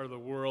other part of the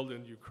world,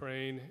 in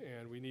Ukraine,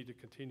 and we need to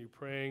continue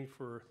praying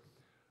for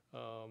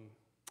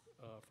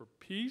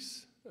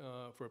peace,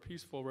 for a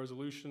peaceful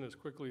resolution as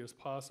quickly as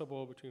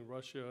possible between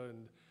Russia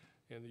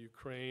and the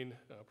Ukraine.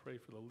 Pray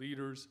for the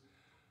leaders.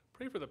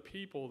 Pray for the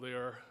people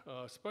there,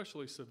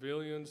 especially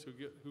civilians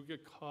who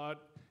get caught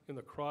in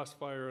the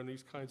crossfire in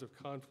these kinds of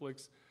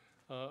conflicts.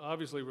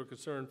 Obviously, we're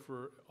concerned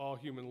for all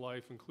human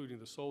life, including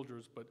the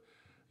soldiers, but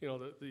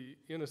the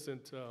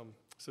innocent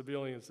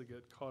civilians that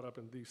get caught up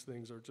in these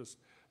things are just,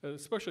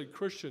 especially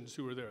Christians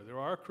who are there. There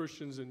are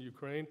Christians in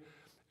Ukraine,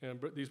 and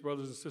these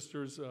brothers and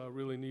sisters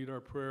really need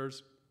our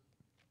prayers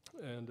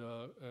and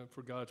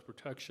for God's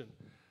protection.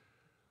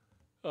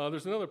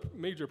 There's another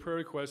major prayer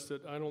request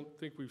that I don't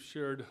think we've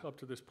shared up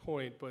to this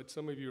point, but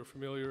some of you are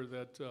familiar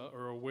that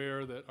are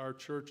aware that our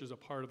church is a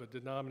part of a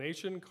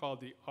denomination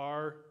called the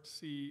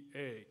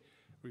RCA,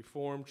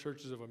 Reformed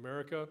Churches of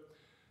America.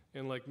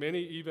 And like many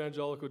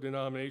evangelical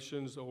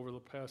denominations over the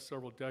past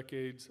several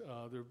decades,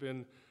 there have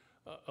been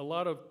a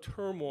lot of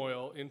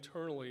turmoil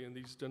internally in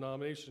these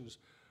denominations,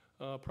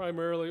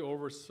 primarily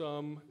over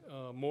some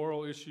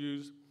moral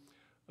issues,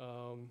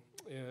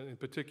 and in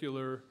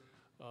particular,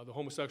 the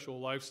homosexual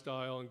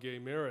lifestyle and gay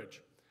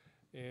marriage.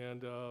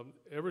 And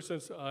ever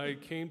since I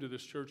came to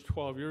this church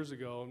 12 years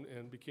ago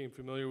and became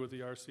familiar with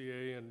the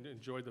RCA and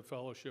enjoyed the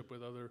fellowship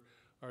with other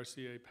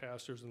RCA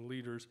pastors and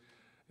leaders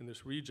in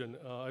this region,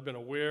 I've been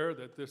aware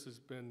that this has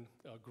been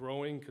a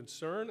growing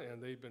concern,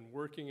 and they've been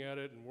working at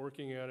it,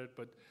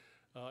 but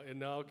it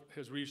now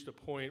has reached a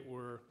point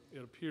where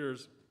it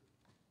appears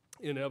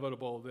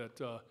inevitable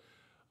that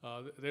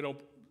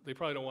they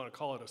probably don't want to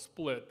call it a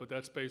split, but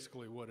that's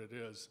basically what it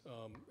is.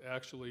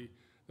 Actually,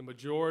 the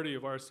majority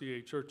of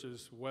RCA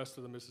churches west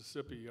of the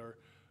Mississippi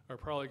are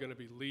probably going to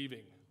be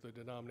leaving the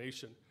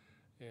denomination,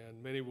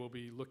 and many will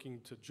be looking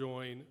to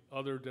join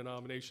other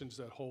denominations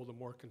that hold a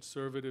more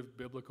conservative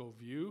biblical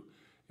view,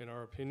 in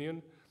our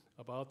opinion,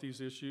 about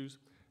these issues.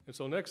 And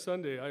so next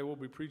Sunday, I will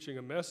be preaching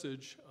a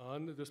message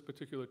on this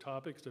particular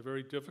topic. It's a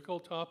very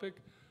difficult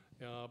topic,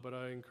 but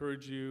I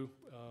encourage you,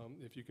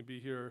 if you can be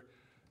here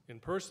in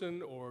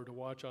person or to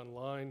watch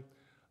online,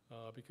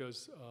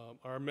 because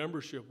our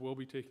membership will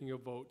be taking a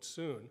vote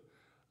soon.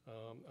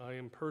 I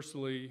am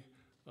personally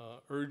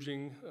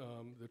urging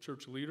the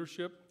church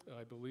leadership.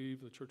 I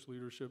believe the church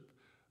leadership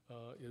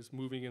is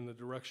moving in the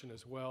direction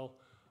as well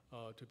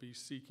to be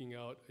seeking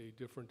out a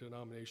different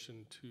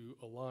denomination to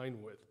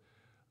align with.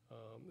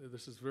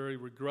 This is very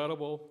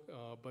regrettable,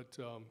 but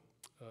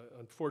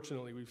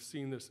unfortunately, we've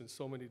seen this in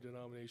so many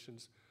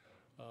denominations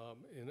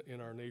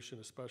in our nation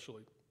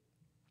especially.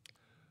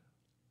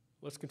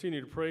 Let's continue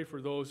to pray for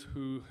those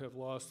who have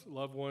lost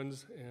loved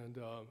ones, and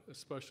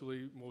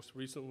especially most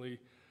recently,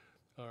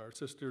 our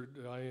sister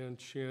Diane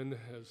Chin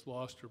has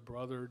lost her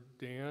brother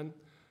Dan.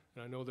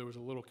 And I know there was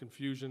a little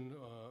confusion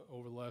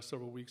over the last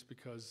several weeks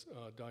because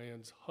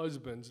Diane's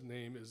husband's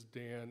name is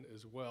Dan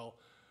as well.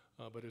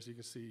 But as you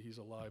can see, he's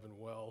alive and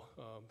well.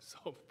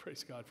 So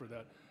praise God for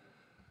that.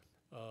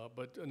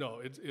 But no,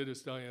 it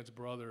is Diane's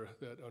brother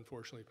that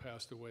unfortunately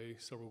passed away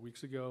several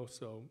weeks ago.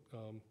 So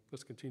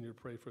let's continue to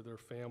pray for their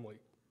family.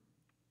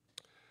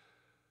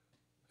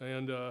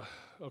 And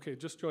okay,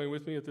 just join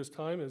with me at this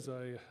time as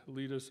I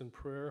lead us in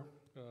prayer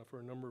for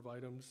a number of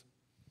items.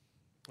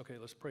 Okay,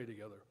 let's pray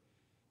together.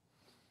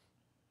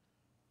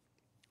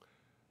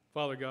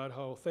 Father God,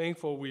 how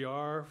thankful we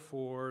are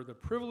for the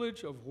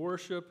privilege of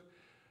worship,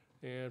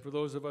 and for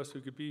those of us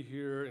who could be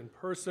here in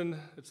person.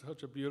 It's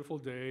such a beautiful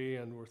day,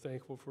 and we're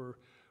thankful for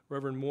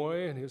Reverend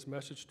Moi and his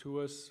message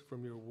to us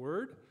from your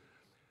word.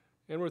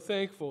 And we're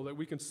thankful that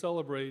we can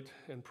celebrate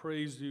and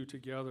praise you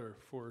together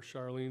for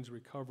Charlene's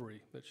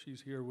recovery, that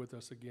she's here with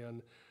us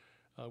again.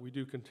 We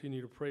do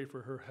continue to pray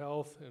for her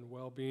health and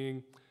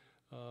well-being,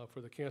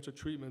 for the cancer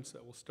treatments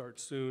that will start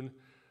soon.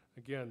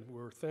 Again,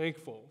 we're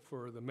thankful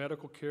for the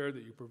medical care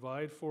that you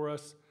provide for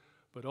us,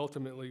 but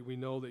ultimately we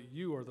know that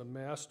you are the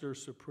master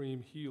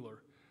supreme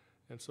healer,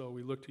 and so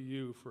we look to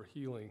you for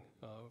healing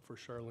for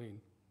Charlene.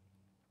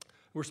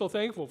 We're so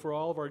thankful for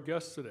all of our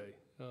guests today.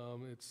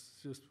 It's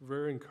just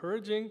very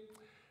encouraging,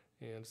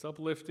 and it's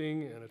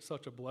uplifting, and it's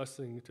such a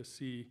blessing to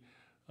see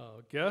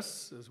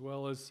guests as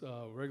well as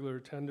regular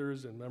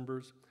attenders and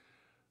members.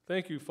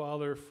 Thank you,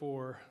 Father,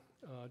 for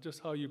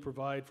just how you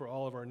provide for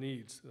all of our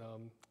needs.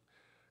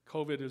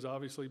 COVID has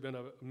obviously been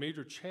a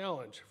major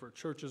challenge for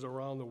churches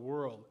around the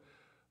world,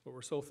 but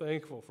we're so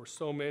thankful for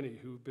so many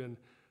who've been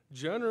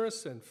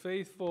generous and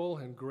faithful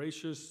and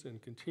gracious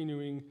and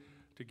continuing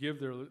to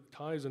give their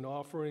tithes and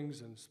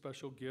offerings and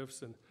special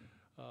gifts, and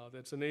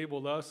that's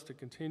enabled us to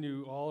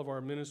continue all of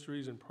our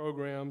ministries and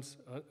programs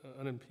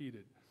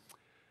unimpeded.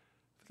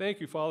 Thank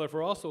you, Father,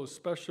 for also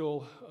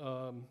special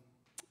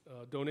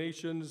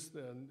donations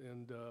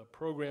and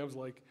programs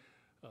like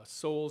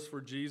Souls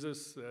for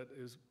Jesus that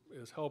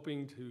is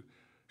helping to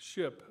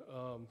ship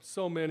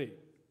so many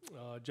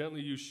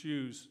gently used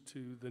shoes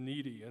to the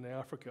needy in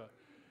Africa,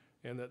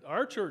 and that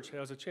our church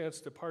has a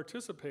chance to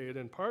participate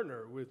and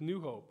partner with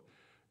New Hope.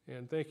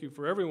 And thank you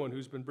for everyone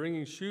who's been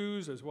bringing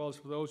shoes, as well as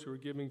for those who are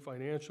giving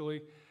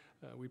financially.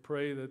 We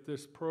pray that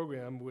this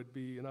program would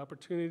be an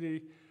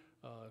opportunity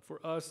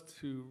for us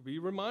to be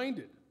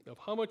reminded of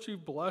how much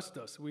you've blessed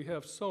us. We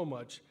have so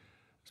much,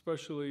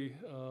 especially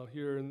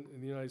here in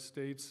the United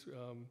States.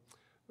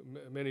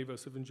 Many of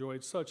us have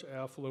enjoyed such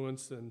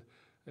affluence, and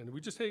we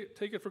just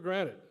take it for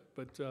granted.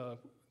 But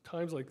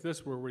times like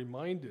this, we're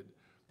reminded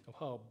of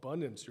how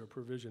abundant your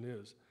provision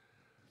is.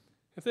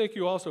 And thank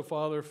you also,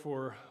 Father,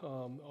 for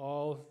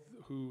all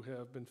who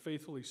have been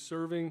faithfully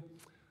serving,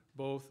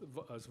 both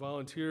as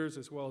volunteers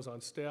as well as on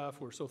staff.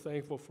 We're so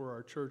thankful for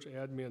our church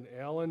admin,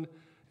 Alan,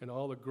 and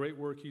all the great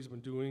work he's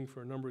been doing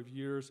for a number of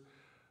years.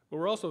 But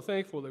we're also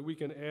thankful that we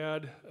can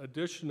add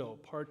additional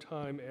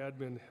part-time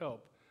admin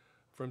help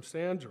from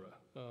Sandra,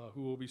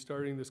 who will be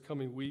starting this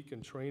coming week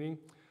in training,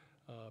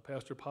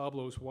 Pastor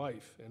Pablo's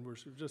wife. And we're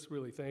just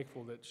really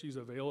thankful that she's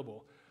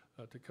available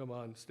to come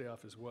on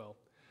staff as well.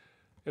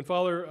 And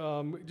Father,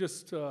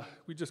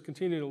 we just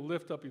continue to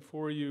lift up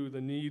before you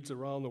the needs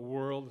around the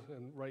world.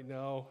 And right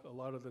now, a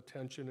lot of the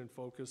tension and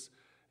focus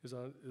is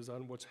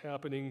on what's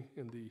happening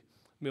in the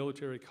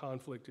military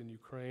conflict in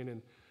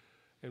Ukraine.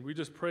 And we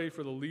just pray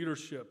for the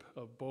leadership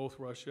of both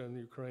Russia and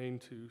Ukraine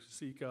to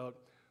seek out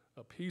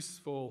a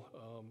peaceful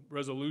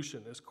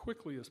resolution as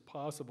quickly as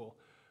possible,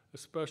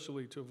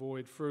 especially to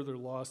avoid further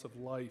loss of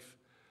life.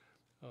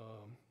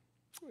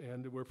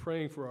 And we're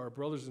praying for our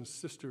brothers and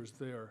sisters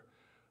there,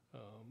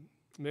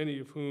 many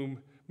of whom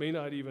may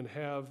not even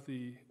have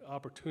the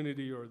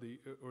opportunity or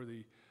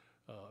the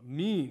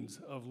means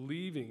of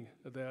leaving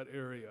that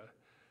area,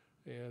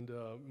 and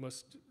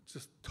must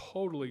just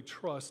totally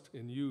trust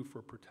in you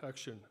for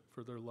protection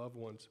for their loved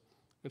ones.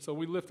 And so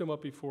we lift them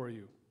up before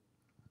you.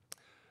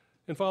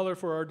 And Father,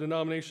 for our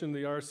denomination,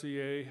 the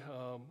RCA,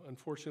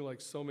 unfortunately,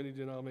 like so many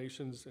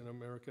denominations in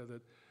America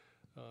that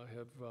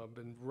have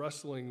been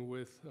wrestling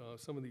with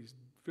some of these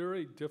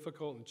very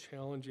difficult and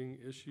challenging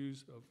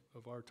issues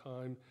of our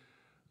time,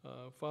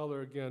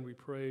 Father, again, we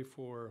pray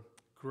for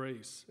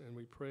grace and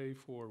we pray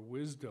for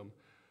wisdom.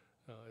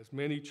 As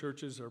many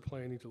churches are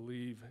planning to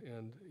leave,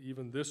 and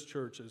even this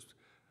church,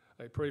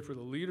 I pray for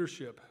the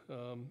leadership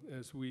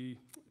as we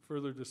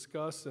further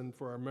discuss, and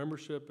for our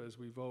membership as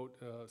we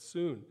vote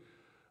soon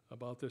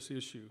about this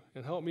issue.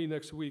 And help me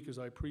next week as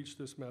I preach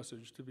this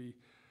message to be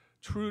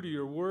true to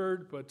your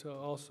word, but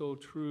also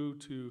true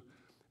to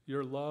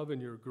your love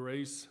and your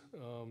grace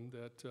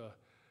that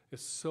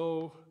is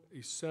so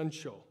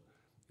essential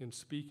in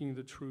speaking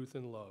the truth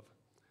in love.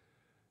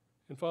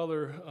 And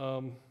Father,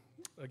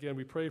 again,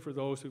 we pray for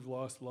those who've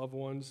lost loved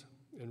ones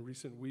in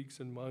recent weeks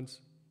and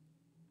months,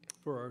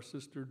 for our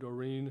sister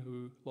Doreen,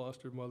 who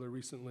lost her mother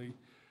recently,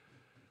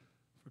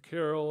 for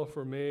Carol,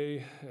 for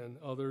May, and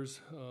others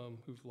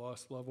who've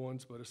lost loved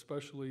ones, but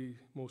especially,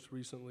 most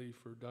recently,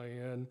 for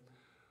Diane,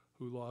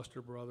 who lost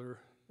her brother.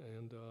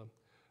 And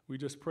we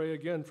just pray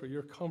again for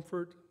your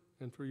comfort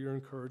and for your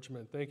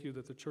encouragement. Thank you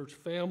that the church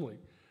family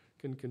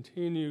can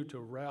continue to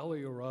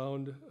rally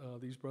around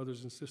these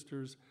brothers and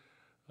sisters.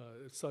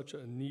 It's such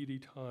a needy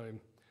time,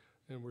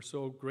 and we're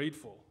so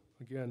grateful,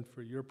 again,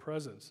 for your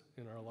presence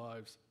in our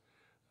lives.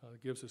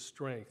 It gives us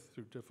strength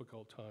through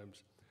difficult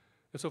times.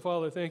 And so,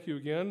 Father, thank you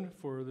again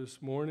for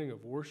this morning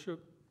of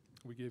worship.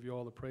 We give you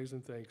all the praise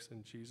and thanks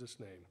in Jesus'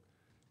 name.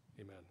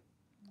 Amen.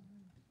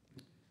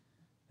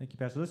 Thank you,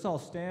 Pastor. Let's all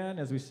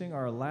stand as we sing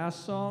our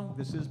last song,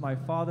 This Is My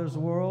Father's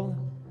World.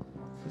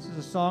 This is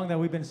a song that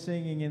we've been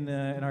singing in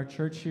our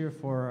church here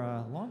for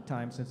a long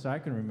time, since I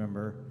can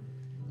remember.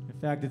 In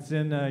fact, it's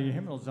in your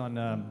hymnals on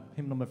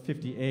hymn number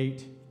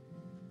 58.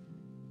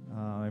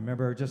 I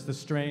remember just the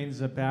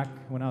strains back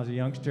when I was a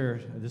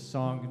youngster, this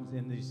song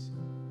in these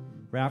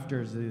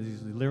rafters,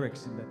 these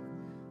lyrics. And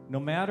no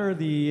matter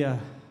the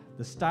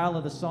style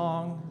of the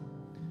song,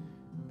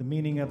 the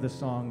meaning of the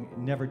song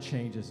never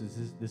changes.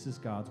 This is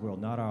God's world,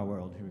 not our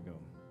world. Here we go.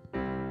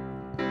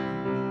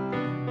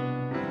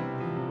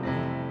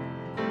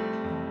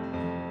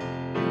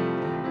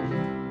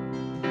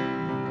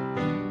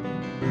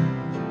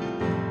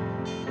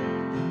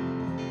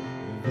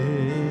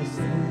 This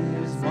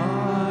is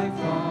my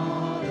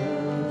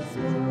Father's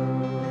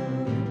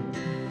world,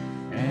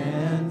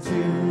 and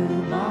to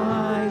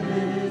my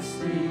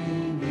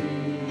listening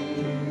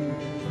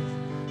ears,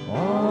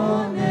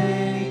 all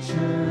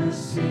nature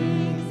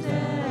sings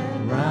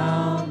and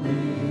round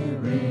me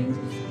rings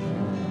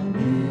the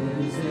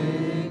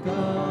music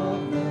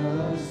of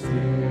the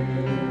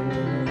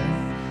spheres.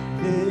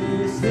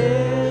 This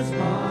is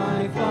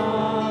my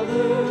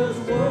Father's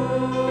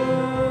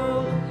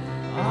world.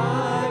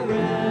 I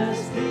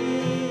rest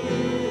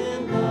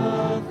in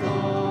the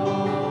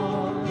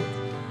thought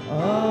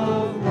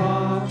of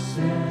rocks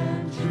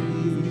and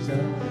trees,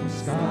 of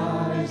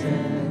skies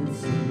and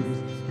seas.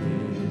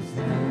 His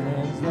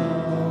hands the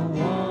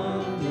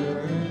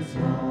wonders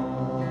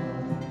wrought.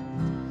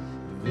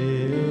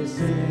 This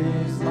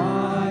is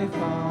my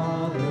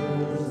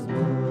Father's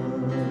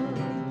world.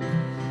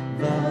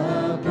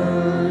 The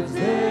birds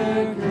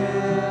their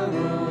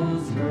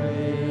carols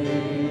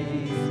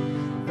raise,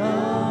 the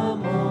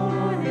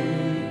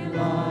morning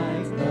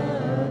light, the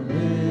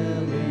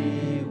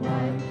lily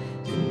white,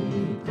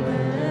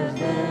 declares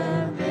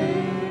their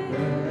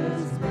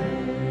Maker's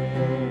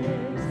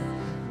praise.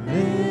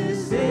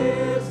 This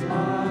is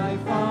my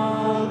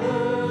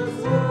Father's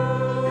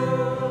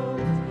world.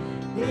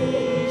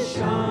 He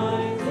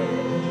shines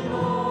in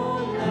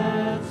all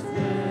that's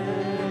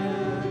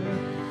there.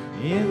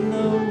 In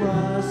the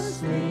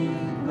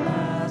rustling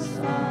grass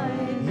I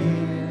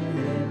hear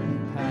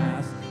him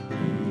pass.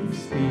 He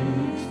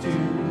speaks to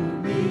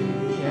me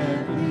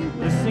every.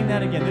 Let's sing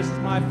that again. This is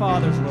my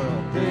Father's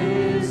world.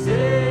 This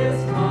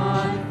is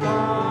my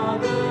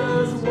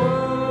Father's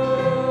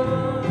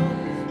world.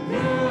 He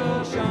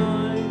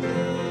shines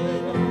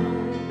in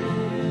all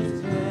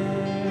that's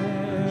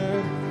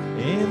there.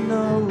 In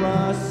the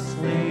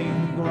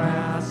rustling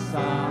grass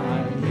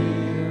I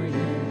hear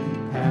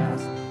him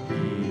pass.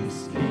 He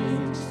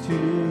speaks to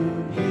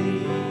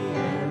me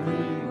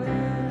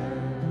everywhere.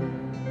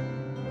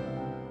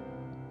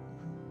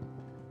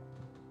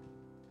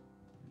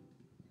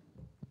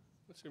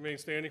 Let's remain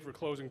standing for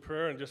closing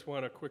prayer, and just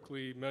want to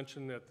quickly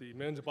mention that the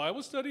men's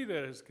Bible study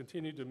that has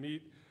continued to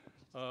meet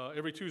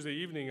every Tuesday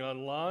evening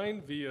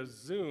online via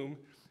Zoom,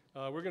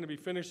 we're going to be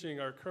finishing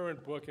our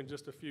current book in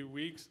just a few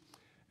weeks.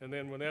 And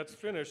then when that's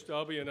finished,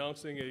 I'll be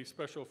announcing a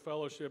special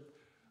fellowship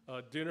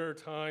dinner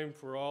time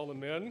for all the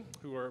men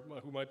who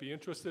might be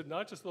interested,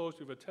 not just those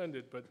who've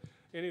attended, but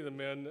any of the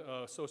men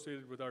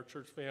associated with our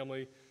church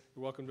family.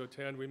 You're welcome to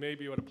attend. We may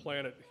be able to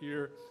plan it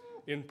here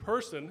in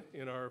person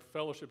in our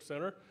fellowship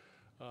center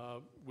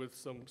with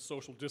some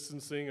social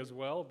distancing as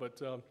well,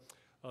 but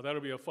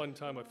that'll be a fun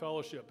time of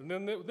fellowship. And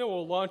then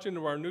we'll launch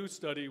into our new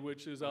study,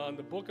 which is on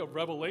the book of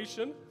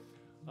Revelation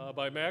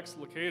by Max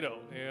Lucado.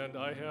 And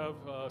I have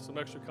some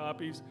extra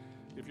copies.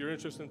 If you're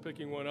interested in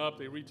picking one up,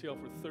 they retail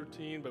for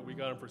 $13, but we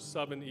got them for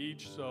 $7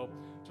 each. So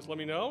just let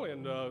me know,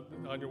 and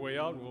on your way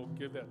out, and we'll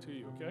give that to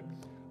you, okay?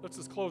 Let's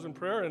just close in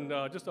prayer, and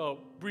I'll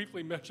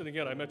briefly mention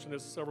again, I mentioned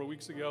this several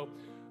weeks ago.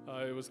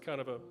 It was kind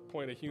of a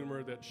point of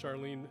humor that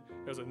Charlene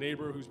has a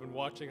neighbor who's been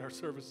watching our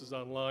services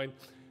online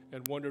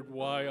and wondered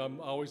why I'm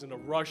always in a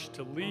rush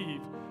to leave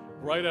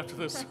right after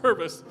the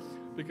service,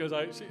 because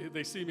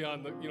they see me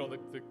on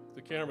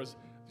the cameras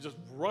just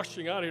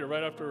rushing out of here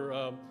right after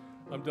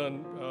I'm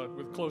done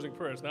with closing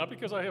prayer. It's not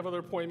because I have other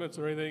appointments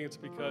or anything. It's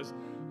because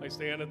I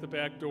stand at the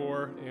back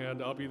door,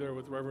 and I'll be there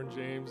with Reverend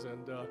James,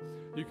 and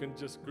you can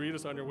just greet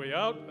us on your way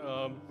out.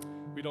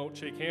 We don't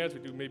shake hands.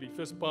 We do maybe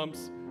fist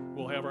bumps.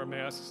 We'll have our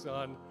masks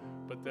on.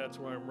 but that's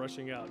where I'm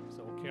rushing out.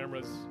 So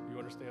cameras, you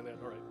understand that?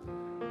 All right.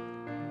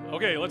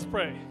 Okay, let's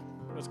pray.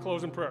 Let's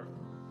close in prayer.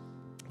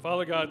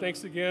 Father God,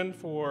 thanks again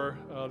for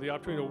the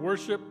opportunity to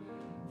worship,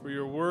 for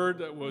your word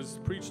that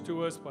was preached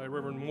to us by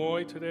Reverend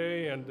Moi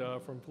today, and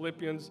from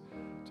Philippians,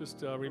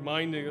 just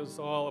reminding us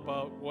all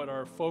about what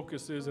our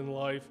focus is in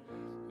life,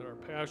 that our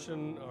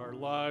passion, our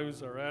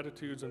lives, our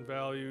attitudes and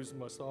values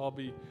must all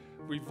be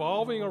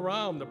revolving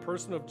around the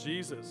person of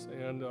Jesus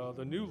and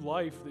the new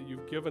life that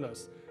you've given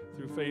us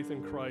through faith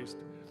in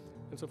Christ.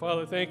 And so,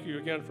 Father, thank you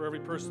again for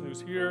every person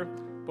who's here,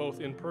 both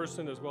in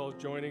person as well as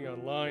joining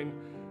online.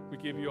 We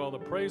give you all the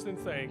praise and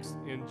thanks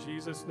in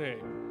Jesus'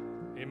 name.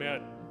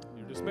 Amen.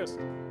 You're dismissed.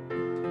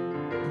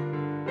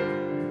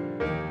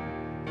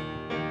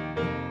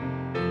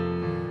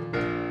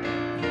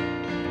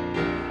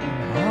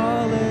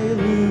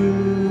 Hallelujah.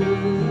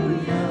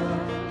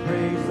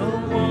 Praise the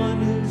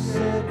one who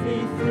set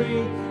me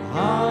free.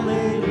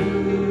 Hallelujah.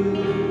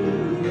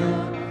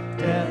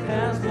 Death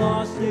has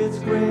lost its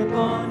grip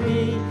on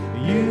me.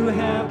 You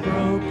have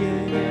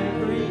broken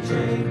every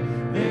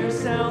chain. There's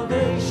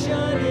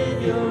salvation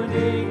in your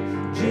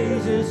name,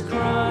 Jesus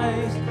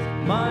Christ,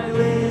 my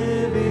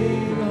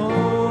living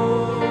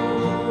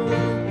hope.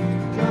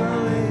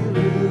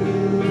 Hallelujah.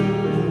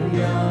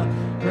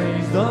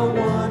 Praise the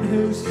one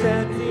who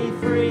set me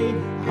free.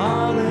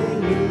 Hallelujah.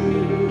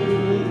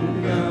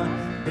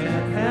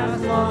 Death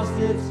has lost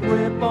its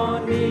grip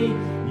on me.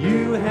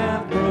 You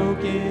have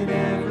broken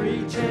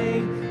every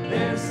chain.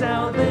 There's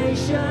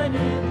salvation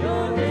in